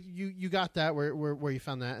so you got that where you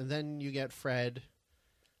found that, and then you get Fred.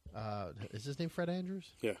 Is his name Fred Andrews?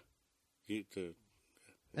 Yeah.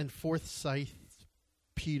 And Forsyth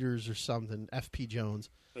Peters or something. F.P. Jones.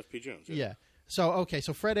 F.P. Jones. Yeah. So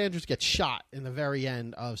Fred Andrews gets shot in the very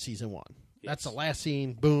end of season 1. Yes. That's the last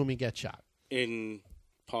scene. Boom, he gets shot. In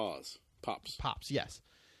Pops. Yes.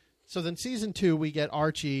 So then season 2, we get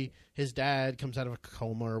Archie. His dad comes out of a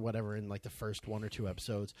coma or whatever in like the first 1 or 2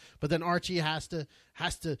 episodes. But then Archie has to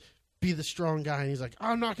be the strong guy, and he's like,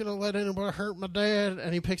 I'm not going to let anybody hurt my dad.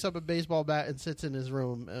 And he picks up a baseball bat and sits in his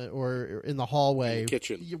room or in the hallway, in the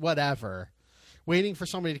kitchen, whatever, waiting for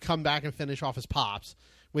somebody to come back and finish off his pops,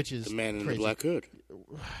 which is the man in crazy. the black hood.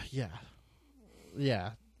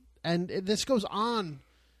 Yeah. And this goes on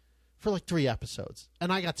for like 3 episodes, and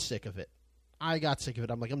I got sick of it. I'm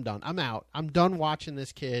like, I'm done. I'm out. I'm done watching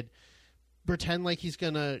this kid pretend like he's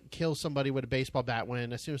going to kill somebody with a baseball bat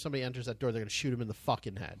when as soon as somebody enters that door, they're going to shoot him in the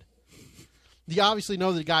fucking head. You obviously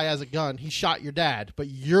know the guy has a gun. He shot your dad, but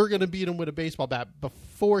you're going to beat him with a baseball bat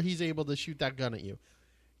before he's able to shoot that gun at you.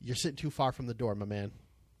 You're sitting too far from the door, my man.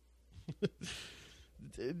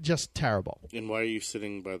 Just terrible. And why are you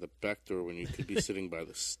sitting by the back door when you could be sitting by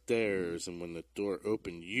the stairs? And when the door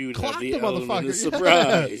opened, you'd Clock have the the element of motherfucker.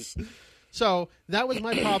 surprise. So that was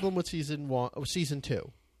my problem with season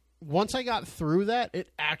 2. Once I got through that, it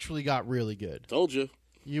actually got really good. Told you.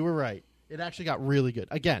 You were right. It actually got really good.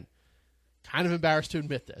 Again, kind of embarrassed to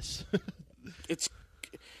admit this.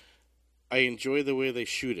 I enjoy the way they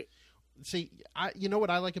shoot it. See, you know what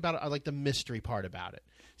I like about it? I like the mystery part about it.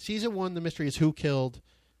 Season 1, the mystery is who killed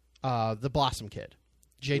the Blossom kid,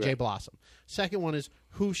 J.J. Right. Blossom. Second one is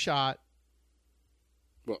who shot.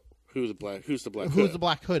 Well, who's the black Who hood? the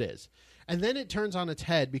Black Hood is. And then it turns on its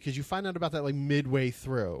head because you find out about that like midway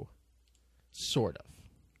through, sort of.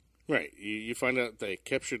 Right. You find out they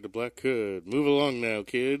captured the Black Hood. Move along now,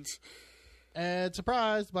 kids. And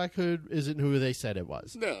surprise, Black Hood isn't who they said it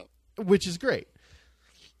was. No. Which is great.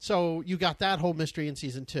 So you got that whole mystery in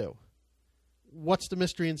season 2. What's the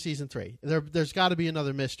mystery in season 3? There's got to be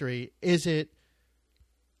another mystery. Is it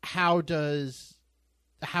how do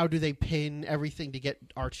they pin everything to get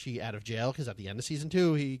Archie out of jail? Because at the end of season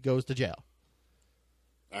 2, he goes to jail.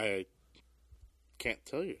 I can't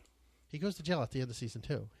tell you. He goes to jail at the end of season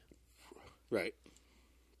 2. Right.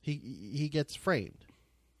 He gets framed.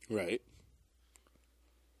 Right.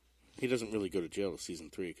 He doesn't really go to jail in season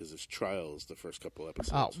 3 because his trial is the first couple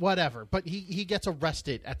episodes. Whatever. But he gets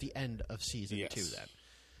arrested at the end of season 2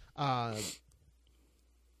 then.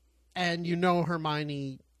 And you know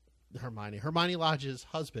Hermione Lodge's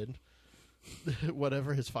husband,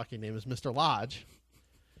 whatever his fucking name is, Mr. Lodge,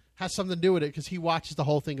 has something to do with it because he watches the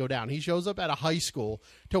whole thing go down. He shows up at a high school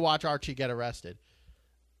to watch Archie get arrested.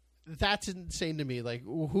 That's insane to me. Like,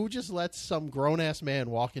 who just lets some grown-ass man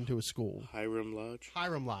walk into a school? Hiram Lodge?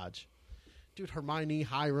 Hiram Lodge. Dude, Hermione,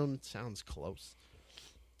 Hiram, sounds close.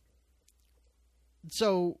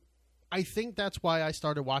 So, I think that's why I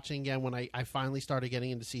started watching again when I finally started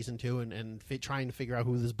getting into season 2 and trying to figure out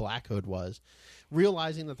who this Black Hood was.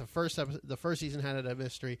 Realizing that the first season had a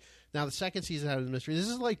mystery. Now the second season had a mystery. This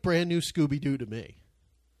is like brand new Scooby-Doo to me.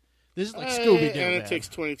 This is like Scooby-Doo. And it takes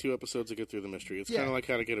 22 episodes to get through the mystery. It's kind of like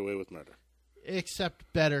How to Get Away with Murder.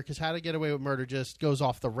 Except better, because How to Get Away with Murder just goes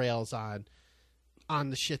off the rails on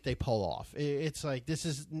the shit they pull off. It's like, this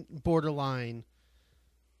is borderline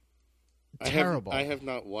terrible. I have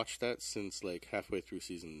not watched that since like halfway through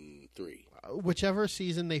season 3. Whichever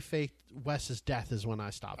season they faked Wes's death is when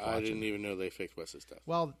I stopped watching. I didn't even know they faked Wes's death.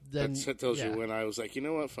 Well, then that tells you when I was like, you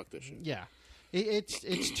know what, fuck this shit. Yeah,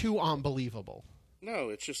 it's too unbelievable. No,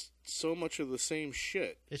 it's just so much of the same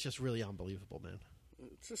shit. It's just really unbelievable, man.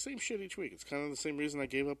 It's the same shit each week. It's kind of the same reason I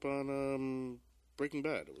gave up on Breaking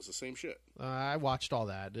Bad. It was the same shit. I watched all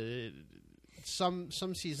that. Some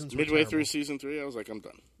seasons midway through season 3, I was like, I'm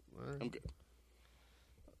done. I'm good.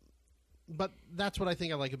 But that's what I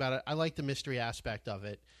think I like about it. I like the mystery aspect of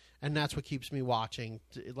it. and that's what keeps me watching,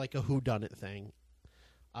 like a whodunit thing.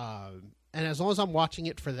 And as long as I'm watching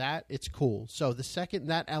it for that, it's cool. So the second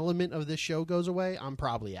that element of this show goes away, I'm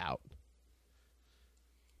probably out.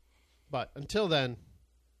 But until then,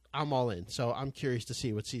 I'm all in. So I'm curious to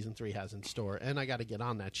see what season 3 has in store, and I got to get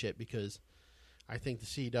on that shit because I think the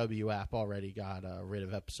CW app already got rid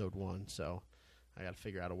of episode 1. So I got to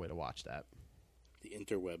figure out a way to watch that. The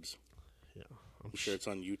interwebs. Yeah, I'm sure it's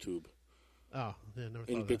on YouTube. Oh, yeah, never thought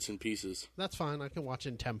In of bits that. and pieces. That's fine. I can watch it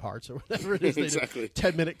in 10 parts or whatever it is. Exactly.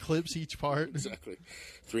 10-minute clips each part. Exactly.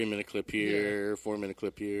 3-minute clip here, 4-minute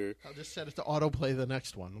clip here. I'll just set it to autoplay the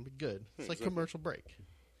next one. It'll be good. It's like Exactly. commercial break.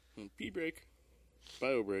 Pee break.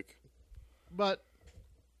 Bio break. But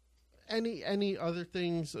any other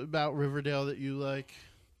things about Riverdale that you like?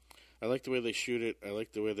 I like the way they shoot it. I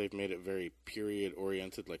like the way they've made it very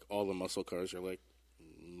period-oriented. Like, all the muscle cars are like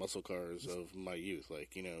muscle cars of my youth.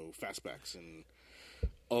 Like, fastbacks and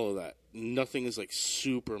all of that. Nothing is, like,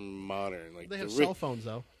 super modern. Like They have cell phones,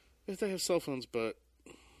 though. If they have cell phones, but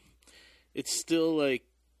it's still, like,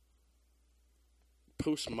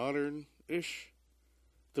 postmodern-ish.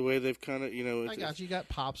 The way they've kind of, I got you. You got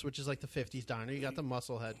Pops, which is like the 50s diner. You got the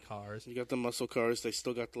Musclehead cars. You got the muscle cars. They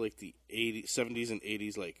still got the 70s and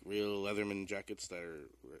 80s, like, real Leatherman jackets that are...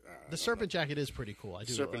 The Serpent jacket is pretty cool. I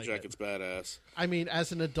do Serpent like jacket's badass. I mean,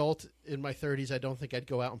 as an adult in my 30s, I don't think I'd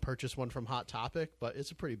go out and purchase one from Hot Topic, but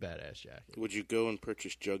it's a pretty badass jacket. Would you go and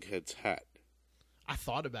purchase Jughead's hat? I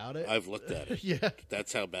thought about it. I've looked at it. Yeah.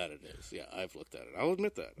 That's how bad it is. Yeah, I've looked at it. I'll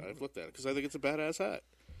admit that. I've looked at it because I think it's a badass hat.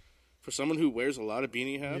 For someone who wears a lot of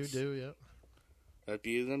beanie hats, You do, yeah. that'd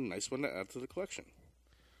be a nice one to add to the collection.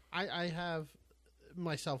 I have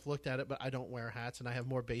myself looked at it, but I don't wear hats, and I have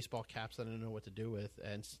more baseball caps than I know what to do with.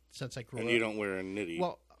 And since I grew up... And you don't wear a nitty.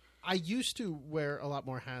 Well, I used to wear a lot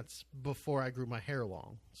more hats before I grew my hair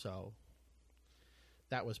long, so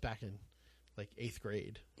that was back in, like, 8th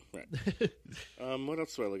grade. Right. What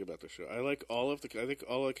else do I like about the show? I think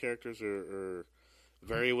all the characters are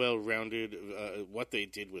very well rounded. What they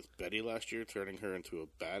did with Betty last year, turning her into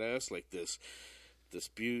a badass, like this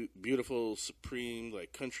beautiful, supreme,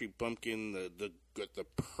 like, country bumpkin, the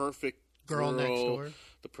perfect Girl next door.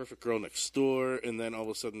 the perfect girl next door, and then all of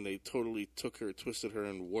a sudden they totally took her, twisted her,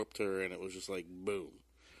 and warped her, and it was just like boom.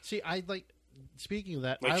 See, I like. Speaking of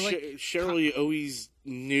that, Like, I like Cheryl. You always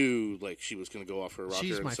knew like she was going to go off her rocker.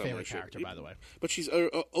 She's in my some favorite way, shape, character, by the way. But she's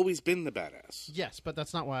always been the badass. Yes, but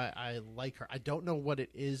that's not why I like her. I don't know what it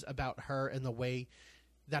is about her and the way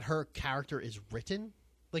that her character is written.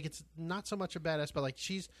 Like, it's not so much a badass, but like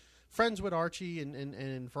she's friends with Archie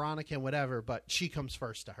and Veronica and whatever, but she comes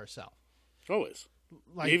first to herself. Always.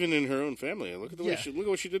 Like, Even in her own family. Look at the way Yeah. look at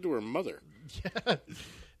what she did to her mother. yeah,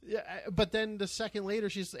 yeah. But then the second later,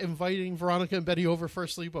 she's inviting Veronica and Betty over for a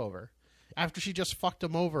sleepover after she just fucked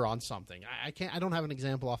them over on something. I don't have an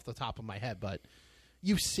example off the top of my head, but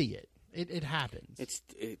you see it. It happens.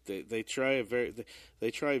 They try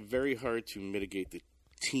very hard to mitigate the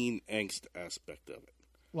teen angst aspect of it.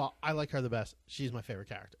 Well, I like her the best. She's my favorite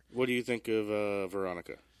character. What do you think of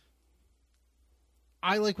Veronica?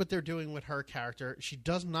 I like what they're doing with her character. She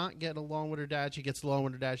does not get along with her dad. She gets along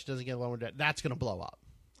with her dad. She doesn't get along with her dad. That's going to blow up.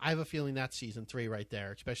 I have a feeling that's season 3 right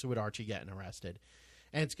there, especially with Archie getting arrested.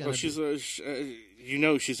 And it's going to she's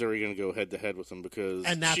already going to go head to head with him because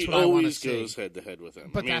And that's she what I wanna always see. goes head to head with him.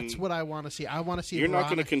 But I mean, that's what I want to see. I want to see you're not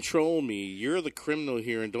Veronica. going to control me. You're the criminal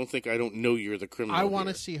here, and don't think I don't know you're the criminal. I want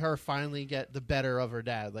to here. see her finally get the better of her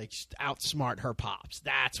dad, like just outsmart her pops.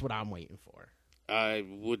 That's what I'm waiting for. I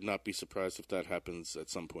would not be surprised if that happens at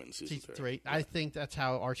some point in season Season 3. Yeah. I think that's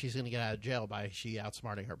how Archie's going to get out of jail, by she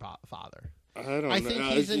outsmarting her father. I don't know. I think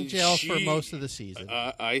he's in jail for most of the season.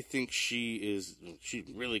 I think she's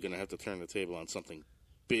really going to have to turn the table on something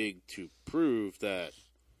big to prove that.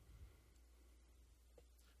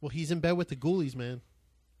 Well, he's in bed with the ghoulies, man.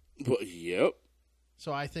 Well, yep.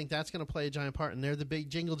 So I think that's going to play a giant part, and they're the big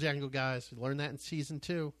jingle jangle guys. We learned that in season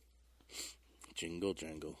 2. Jingle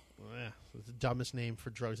jangle. Well, yeah, it's the dumbest name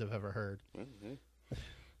for drugs I've ever heard. Well, yeah.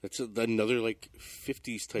 That's another like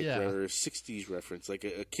 50s type Yeah. or 60s reference, like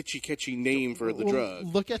a kitschy name for the Well,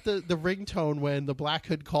 drug. Look at the ringtone when the Black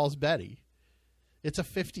Hood calls Betty. It's a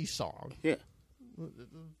 50s song. Yeah.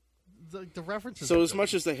 The references. So are as good.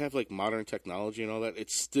 much as they have like modern technology and all that,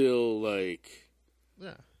 it's still like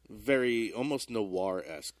Yeah. very almost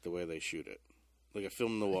noir-esque the way they shoot it, like a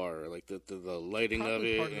film noir, like the lighting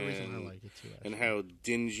Probably of part it, of the reason I and, like it too. and actually. how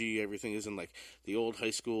dingy everything is, and like the old high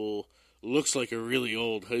school looks like a really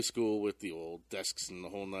old high school with the old desks and the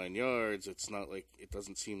whole 9 yards. It's not like, it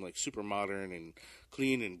doesn't seem like super modern and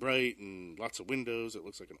clean and bright and lots of windows. It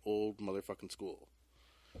looks like an old motherfucking school.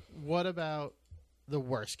 What about the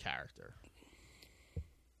worst character?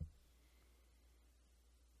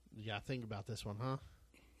 You gotta think about this one, huh?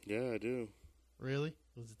 Yeah, I do. Really?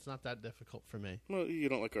 'Cause it's not that difficult for me. Well, you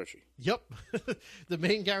don't like Archie. Yep. The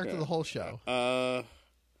main character of the whole show. I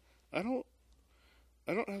don't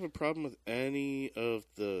have a problem with any of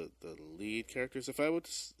the lead characters. If I would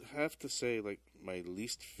have to say, like, my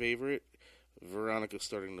least favorite, Veronica's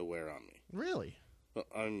starting to wear on me. Really? Well,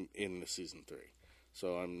 I'm in the season 3,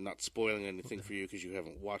 so I'm not spoiling anything for you because you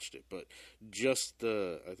haven't watched it. But just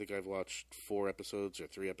I think I've watched 4 episodes or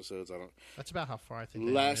 3 episodes. I don't. That's about how far I think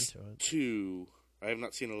they Last went into it. 2, I have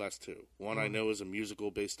not seen the last 2. One I know is a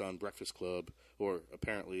musical based on Breakfast Club, or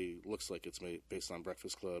apparently looks like it's based on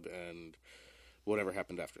Breakfast Club, and whatever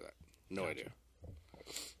happened after that. No idea.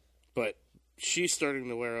 But she's starting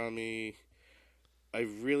to wear on me. I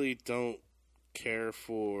really don't care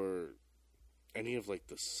for any of, like,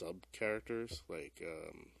 the sub-characters. Like,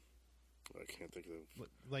 I can't think of...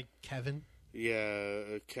 Like Kevin?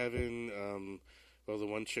 Yeah, Kevin. Well, the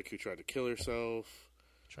one chick who tried to kill herself.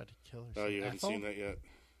 Tried to kill herself. Oh, you haven't Ethel? seen that yet?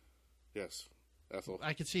 Yes, Ethel.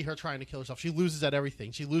 I could see her trying to kill herself. She loses at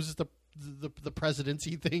everything. She loses the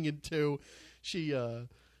presidency thing in 2. She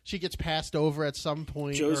gets passed over at some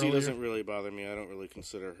point. Josie earlier. doesn't really bother me. I don't really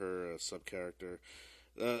consider her a sub-character.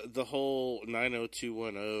 The whole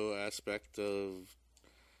 90210 aspect of,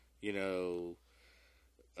 you know,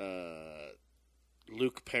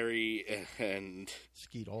 Luke Perry and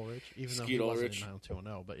Skeet Ulrich, even though Skeet he Ulrich. wasn't in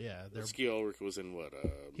 90210, but yeah, Skeet Ulrich was in what?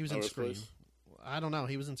 he was in Melrose Scream. Place? I don't know.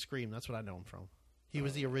 He was in Scream. That's what I know him from. He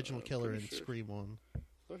was the original killer in pretty sure. Scream 1. I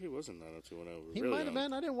thought he was in 90210. He Really might have young.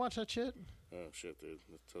 been. I didn't watch that shit. Oh, shit, dude.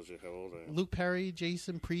 That tells you how old I am. Luke Perry,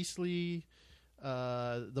 Jason Priestley,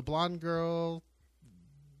 the blonde girl,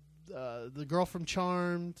 the girl from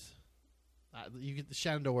Charmed. You get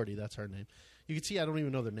Shannon Doherty. That's her name. You can see I don't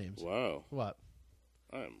even know their names. Wow. What?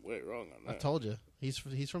 I'm way wrong on that. I told you. He's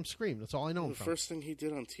from Scream. That's all I know him The from. first thing he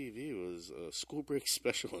did on TV was a School Break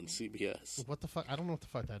special on CBS. What the fuck? I don't know what the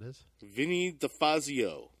fuck that is. Vinny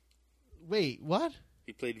DeFazio. Wait, what?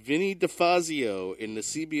 He played Vinny DeFazio in the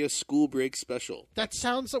CBS School Break special. That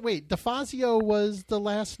sounds... Wait, DeFazio was the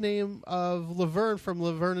last name of Laverne from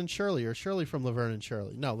Laverne and Shirley, or Shirley from Laverne and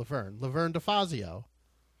Shirley. No, Laverne. Laverne DeFazio.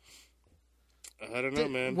 I don't know,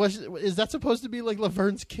 man. Is that supposed to be like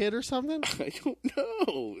Laverne's kid or something? I don't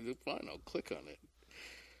know. Fine, I'll click on it.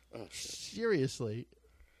 Oh, shit. Seriously.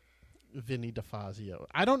 Vinny DeFazio.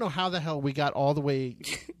 I don't know how the hell we got all the way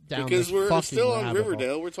down because this we're fucking still on rabbit hole.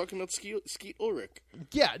 Riverdale. We're talking about Skeet Ulrich.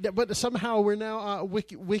 Yeah, but somehow we're now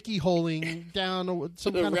wiki-holing down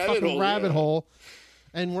some The kind of rabbit fucking hole, rabbit yeah. hole,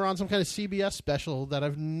 and we're on some kind of CBS special that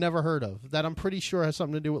I've never heard of, that I'm pretty sure has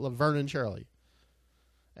something to do with Laverne and Shirley.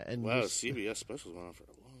 And Wow, CBS specials went on for a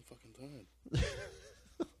long fucking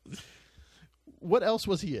time. what else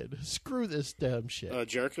was he in? Screw this damn shit.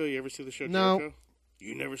 Jericho, you ever see the show No. Jericho?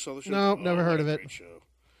 You never saw the show? No, never heard of what a it. Great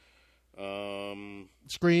show.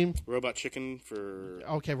 Scream. Robot Chicken for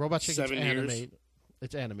Okay, Robot Chicken's 7 years. animated.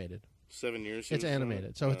 It's animated. 7 years. It's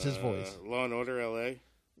animated, so it's his voice. Law and Order L.A.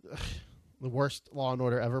 The worst Law and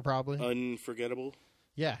Order ever, probably. Unforgettable.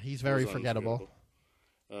 Yeah, he's very Was forgettable. unforgettable.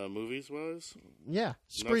 Movies was Yeah,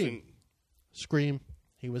 Scream. Nothing- Scream.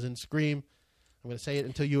 He was in Scream. I'm going to say it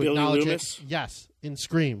until you Billy acknowledge Loomis? it. Yes, in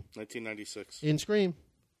Scream. 1996. In Scream.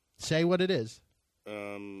 Say what it is.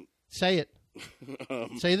 Um, Say it.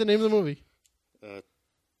 Say the name of the movie.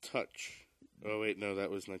 Touch. Oh wait, no, that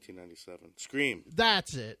was 1997. Scream.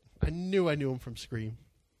 That's it. I knew him from Scream.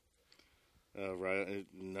 Right.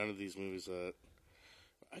 None of these movies.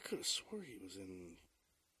 I could have swore he was in.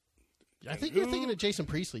 I think who? you're thinking of Jason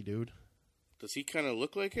Priestley, dude. Does he kind of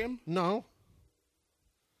look like him? No.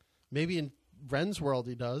 Maybe in Ren's world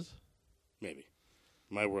he does. Maybe.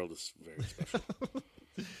 My world is very special.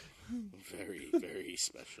 Very, very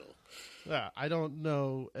special. Yeah, I don't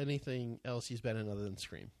know anything else he's been in other than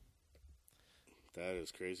Scream. That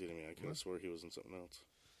is crazy to me. I could have swore he was in something else.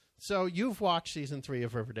 So you've watched season 3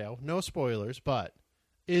 of Riverdale. No spoilers, but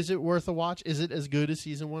is it worth a watch? Is it as good as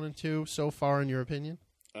season 1 and 2 so far, in your opinion?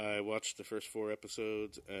 I watched the first 4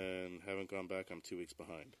 episodes and haven't gone back. I'm 2 weeks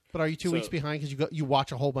behind. But are you 2 weeks behind because you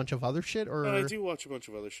watch a whole bunch of other shit? Or I do watch a bunch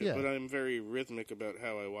of other shit, Yeah. but I'm very rhythmic about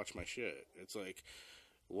how I watch my shit. It's like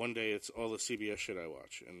one day it's all the CBS shit I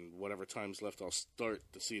watch, and whatever time's left, I'll start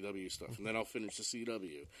the CW stuff, and then I'll finish the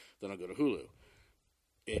CW. Then I'll go to Hulu.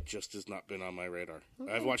 It just has not been on my radar.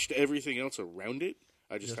 I've watched everything else around it.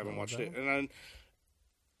 I just haven't not watched that it. And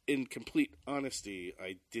in complete honesty,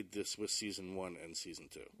 I did this with season 1 and season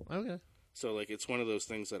 2. Okay. So, like, it's one of those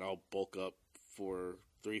things that I'll bulk up for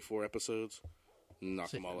 3-4 episodes,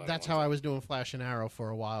 knock them all out. That's how I was doing Flash and Arrow for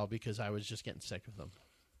a while because I was just getting sick of them.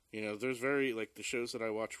 You know, there's the shows that I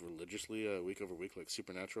watch religiously week over week, like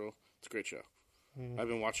Supernatural. It's a great show. I've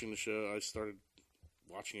been watching the show. I started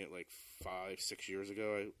watching it like 5-6 years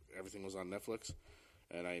ago. Everything was on Netflix,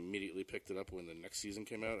 and I immediately picked it up when the next season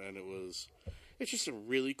came out, and it's just a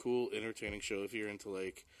really cool, entertaining show if you're into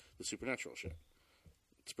like the supernatural shit.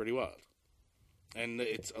 It's pretty wild. And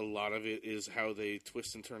a lot of it is how they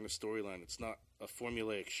twist and turn the storyline. It's not a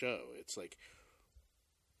formulaic show. It's like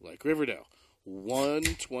Riverdale. One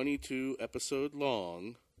 22-episode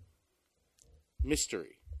long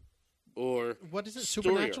mystery. Or what is it? Story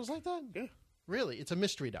Supernatural's arc. like that? Yeah. Really? It's a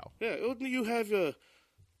mystery, though. Yeah. You have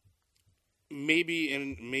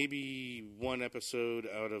maybe one episode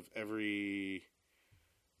out of every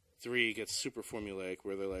 3 gets super formulaic,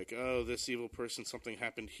 where they're like, oh, this evil person, something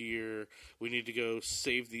happened here. We need to go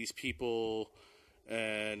save these people.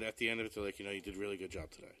 And at the end of it, they're like, you did a really good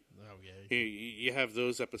job today. Oh, yeah. You have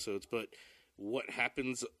those episodes, but what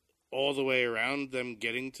happens all the way around them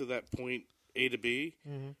getting to that point A to B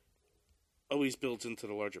always builds into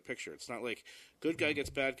the larger picture. It's not like good guy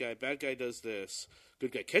gets bad guy does this,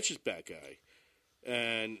 good guy catches bad guy,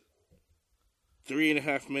 and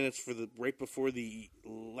 3.5 minutes right before the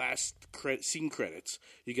last scene credits,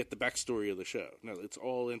 you get the backstory of the show. No, it's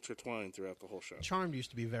all intertwined throughout the whole show. Charmed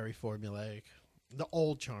used to be very formulaic. The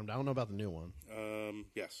old Charmed. I don't know about the new one.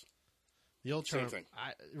 Yes. The old Same Charmed. thing.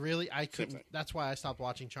 I couldn't. That's why I stopped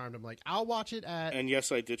watching Charmed. I'm like, I'll watch it at. And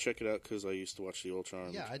yes, I did check it out because I used to watch the old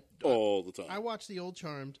Charmed. Yeah, all the time. I watched the old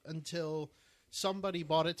Charmed until somebody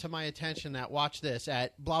brought it to my attention that watch this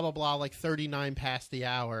at blah blah blah, like 39 past the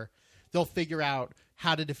hour. They'll figure out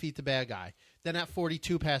how to defeat the bad guy. Then at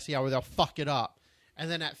 42 past the hour, they'll fuck it up. And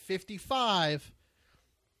then at 55,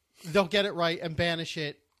 they'll get it right and banish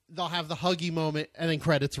it. They'll have the huggy moment, and then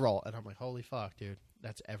credits roll. And I'm like, holy fuck, dude.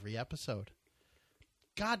 That's every episode.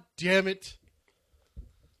 God damn it.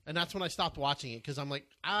 And that's when I stopped watching it, because I'm like,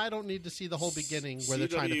 I don't need to see the whole beginning where they're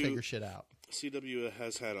trying to figure shit out. CW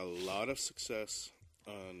has had a lot of success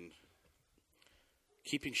on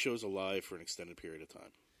keeping shows alive for an extended period of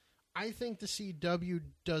time. I think the CW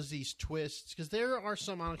does these twists, because there are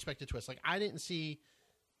some unexpected twists. Like, I didn't see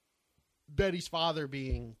Betty's father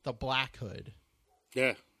being the Black Hood.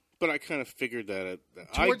 Yeah, but I kind of figured that.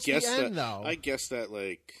 Towards the end, though. I guessed that,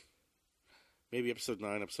 like, maybe episode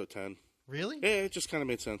 9, episode 10. Really? Yeah, it just kind of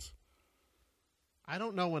made sense. I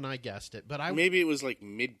don't know when I guessed it, but maybe it was, like,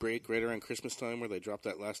 mid-break, right around Christmas time, where they dropped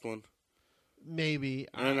that last one. Maybe.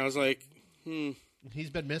 And I was like, He's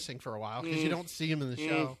been missing for a while, because you don't see him in the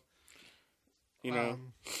show. You know?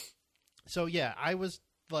 So, yeah, I was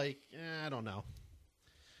like, I don't know.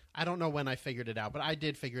 I don't know when I figured it out, but I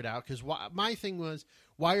did figure it out, because my thing was,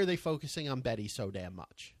 why are they focusing on Betty so damn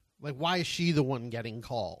much? Like, why is she the one getting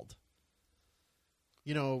called?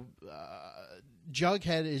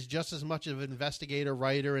 Jughead is just as much of an investigator,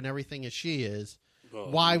 writer, and everything as she is. Well,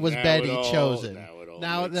 why was Betty chosen?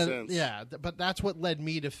 Now it makes sense. Yeah, but that's what led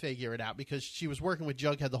me to figure it out, because she was working with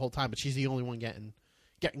Jughead the whole time, but she's the only one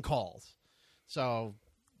getting calls. So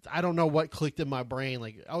I don't know what clicked in my brain.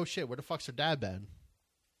 Like, oh shit, where the fuck's her dad been?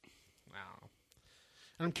 Wow.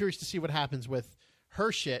 And I'm curious to see what happens with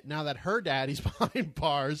her shit now that her daddy's behind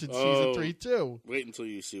bars in season 3 too. Wait until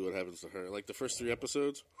you see what happens to her. Like the first 3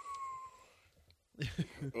 episodes.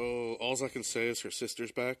 All I can say is her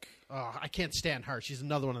sister's back. Oh, I can't stand her. She's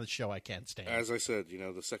another one on the show I can't stand. As I said,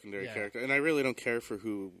 the secondary character. And I really don't care for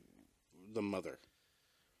the mother.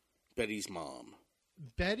 Betty's mom.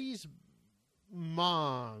 Betty's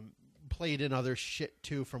mom played in other shit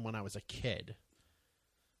too from when I was a kid.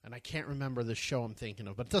 And I can't remember the show I'm thinking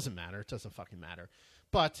of, but it doesn't matter. It doesn't fucking matter.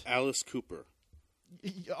 But Alice Cooper.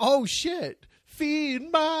 Oh shit!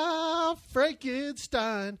 Feed my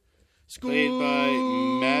Frankenstein. Played by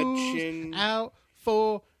Madchen. Out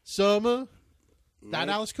for summer. That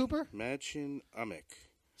Alice Cooper? Madchen Amick.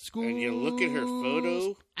 School. And you look at her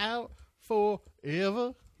photo. Out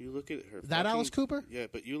forever. You look at her. That Alice Cooper? Yeah,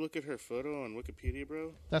 but you look at her photo on Wikipedia,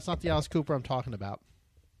 bro. That's not the Alice Cooper I'm talking about.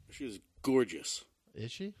 She was gorgeous.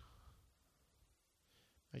 Is she?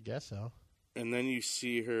 I guess so. And then you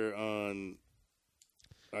see her on...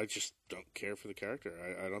 I just don't care for the character.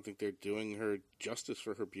 I don't think they're doing her justice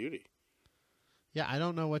for her beauty. Yeah, I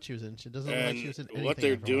don't know what she was in. She doesn't look like she was in anything. What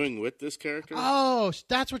they're doing with this character... Oh,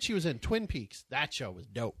 that's what she was in. Twin Peaks. That show was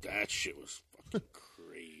dope. That shit was fucking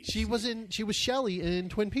crazy. She was Shelley in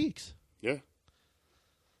Twin Peaks. Yeah.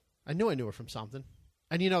 I knew her from something.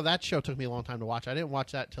 And that show took me a long time to watch. I didn't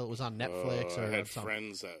watch that till it was on Netflix or I had something.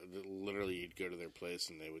 friends that literally you'd go to their place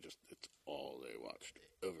and they would it's all they watched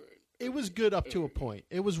over It was good up to a point.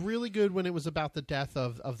 It was really good when it was about the death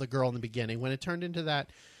of the girl in the beginning. When it turned into that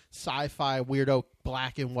sci-fi weirdo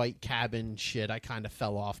black and white cabin shit, I kind of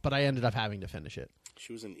fell off, but I ended up having to finish it.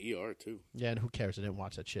 She was in ER, too. Yeah, and who cares? I didn't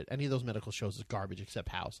watch that shit. Any of those medical shows is garbage except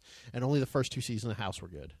House. And only the first 2 seasons of House were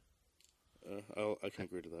good. I can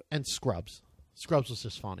agree to that. And Scrubs. Scrubs was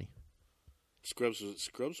just funny. Scrubs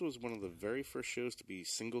was one of the very first shows to be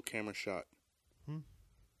single camera shot.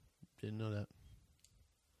 Didn't know that.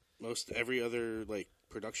 Most every other like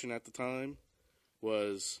production at the time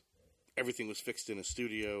was everything was fixed in a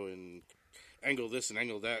studio and angle this and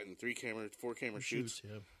angle that and 3 camera, 4 camera shoots.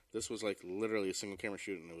 Yeah. This was like literally a single camera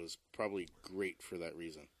shoot, and it was probably great for that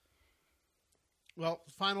reason. Well,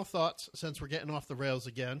 final thoughts since we're getting off the rails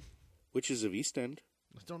again. Witches of East End.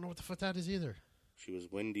 I don't know what the fuck that is either. She was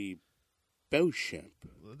Wendy Beauchamp.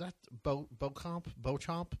 That Beauchamp.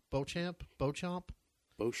 Beauchamp. Beauchamp.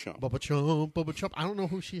 Bubba Chump. I don't know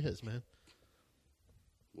who she is, man.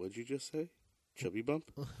 What'd you just say? Chubby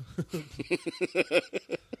Bump?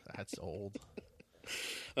 That's old.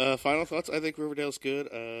 Final thoughts. I think Riverdale's good.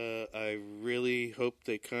 I really hope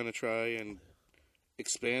they kind of try and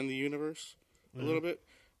expand the universe a little bit.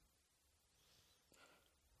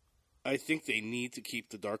 I think they need to keep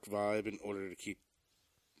the dark vibe in order to keep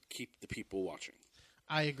the people watching.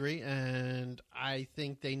 I agree, and I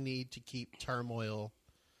think they need to keep turmoil.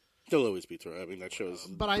 There'll always be turmoil. I mean, that show is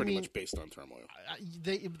pretty much based on turmoil.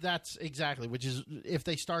 That's exactly, which is if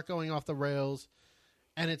they start going off the rails,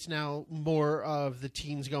 and it's now more of the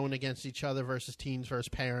teens going against each other versus teens versus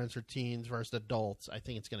parents or teens versus adults, I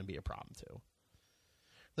think it's going to be a problem too.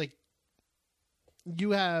 Like,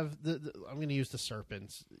 you have I'm going to use the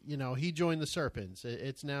Serpents. You know, he joined the Serpents.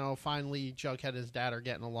 It's now finally Jughead and his dad are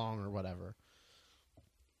getting along or whatever.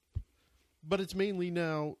 But it's mainly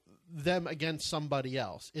now them against somebody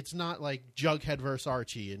else. It's not like Jughead versus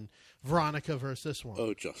Archie and Veronica versus this one.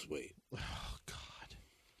 Oh, just wait. Oh, God.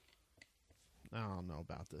 I don't know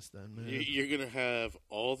about this then, man. You're going to have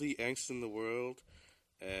all the angst in the world,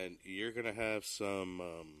 and you're going to have some,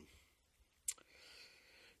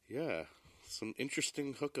 some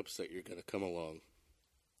interesting hookups that you're going to come along.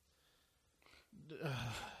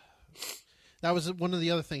 That was one of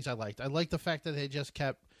the other things I liked. I liked the fact that they just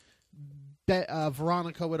kept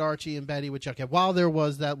Veronica with Archie and Betty with Jughead. While there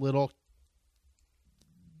was that little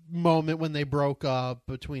moment when they broke up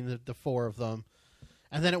between the 4 of them,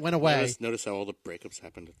 and then it went away. Notice how all the breakups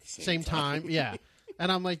happened at the same time. Yeah.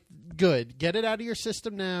 And I'm like, good. Get it out of your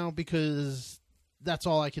system now because that's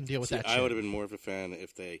all I can deal with. That shit. I would have been more of a fan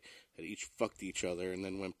if they had each fucked each other and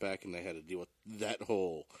then went back and they had to deal with that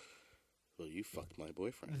whole... Well, you fucked my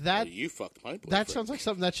boyfriend. You fucked my boyfriend. That sounds like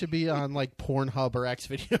something that should be on like Pornhub or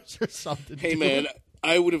Xvideos or something. Hey, man,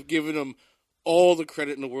 I would have given them all the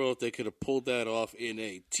credit in the world if they could have pulled that off in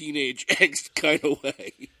a teenage angst kind of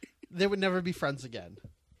way. They would never be friends again.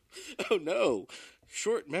 Oh, no.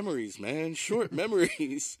 Short memories, man. Short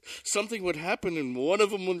memories. Something would happen and one of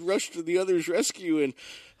them would rush to the other's rescue and,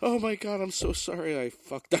 oh, my God, I'm so sorry I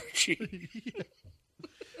fucked Archie. Yeah.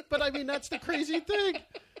 But, I mean, that's the crazy thing.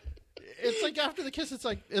 It's like after the kiss, it's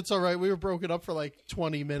like, it's all right. We were broken up for like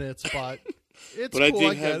 20 minutes, but it's but cool.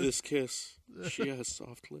 I did have this kiss. She has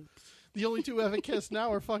soft lips. The only 2 who haven't kissed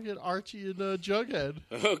now are fucking Archie and Jughead.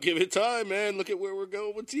 Oh, give it time, man. Look at where we're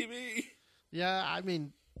going with TV. Yeah, I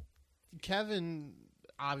mean, Kevin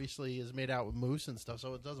obviously is made out with Moose and stuff,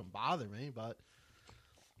 so it doesn't bother me, but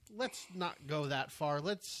let's not go that far.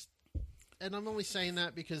 And I'm only saying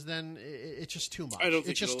that because then it's just too much. I don't think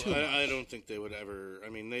it's just too much. I don't think they would ever. I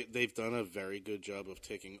mean, they've done a very good job of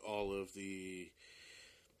taking all of the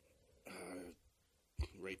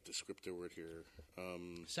right descriptor word here.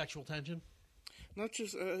 Sexual tension. Not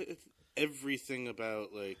just everything about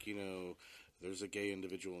there's a gay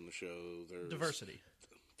individual in the show. There's diversity.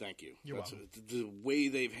 Thank you. You're welcome. The way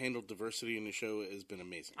they've handled diversity in the show has been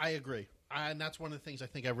amazing. I agree, and that's one of the things I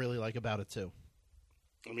think I really like about it too.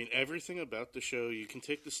 I mean, everything about the show, you can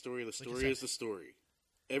take the story. The story is the story.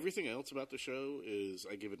 Everything else about the show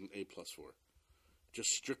I give it an A+ for.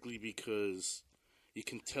 Just strictly because you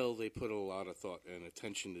can tell they put a lot of thought and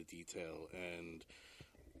attention to detail and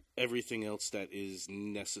everything else that is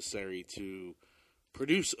necessary to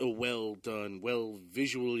produce a well-done,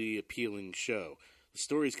 visually appealing show. The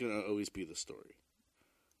story's going to always be the story.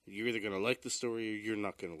 You're either going to like the story or you're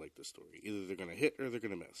not going to like the story. Either they're going to hit or they're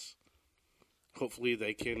going to miss. Hopefully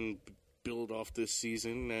they can build off this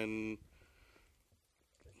season and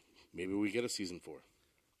maybe we get a season 4.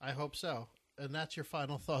 I hope so. And that's your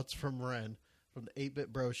final thoughts from Ren from the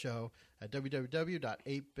 8-Bit Bro Show at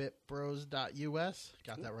www.8bitbros.us.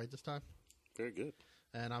 Got that right this time? Very good.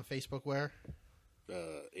 And on Facebook where?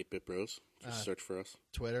 8-Bit Bros. Just search for us.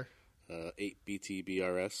 Twitter,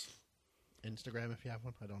 8BTBRS. Instagram if you have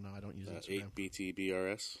one. I don't know. I don't use Instagram.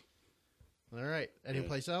 8BTBRS. All right. Any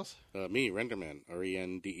place else? Me, Renderman.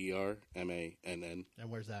 RenderMann. And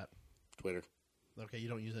where's that? Twitter. Okay, you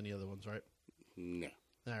don't use any other ones, right? No.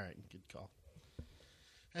 All right, good call.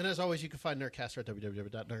 And as always, you can find Nerdcaster at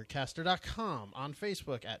www.nerdcaster.com, on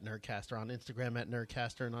Facebook at Nerdcaster, on Instagram at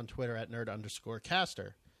Nerdcaster, and on Twitter at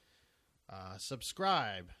Nerd_Caster.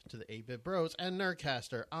 Subscribe to the 8-Bit Bros and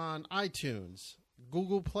Nerdcaster on iTunes,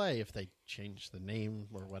 Google Play, if they change the name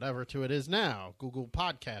or whatever to it is now, Google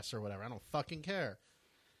Podcasts or whatever. I don't fucking care.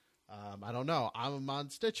 I don't know. I'm on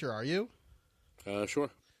Stitcher. Are you? Sure.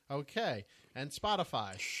 Okay. And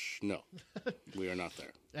Spotify. No. We are not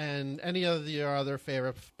there. And any of your other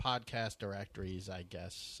favorite podcast directories, I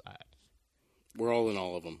guess. We're all in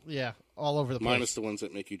all of them. Yeah, all over the place. Minus the ones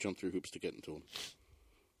that make you jump through hoops to get into them.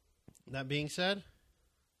 That being said,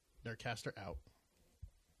 Nerdcaster out.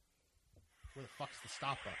 Where the fuck's the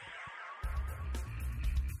stop button?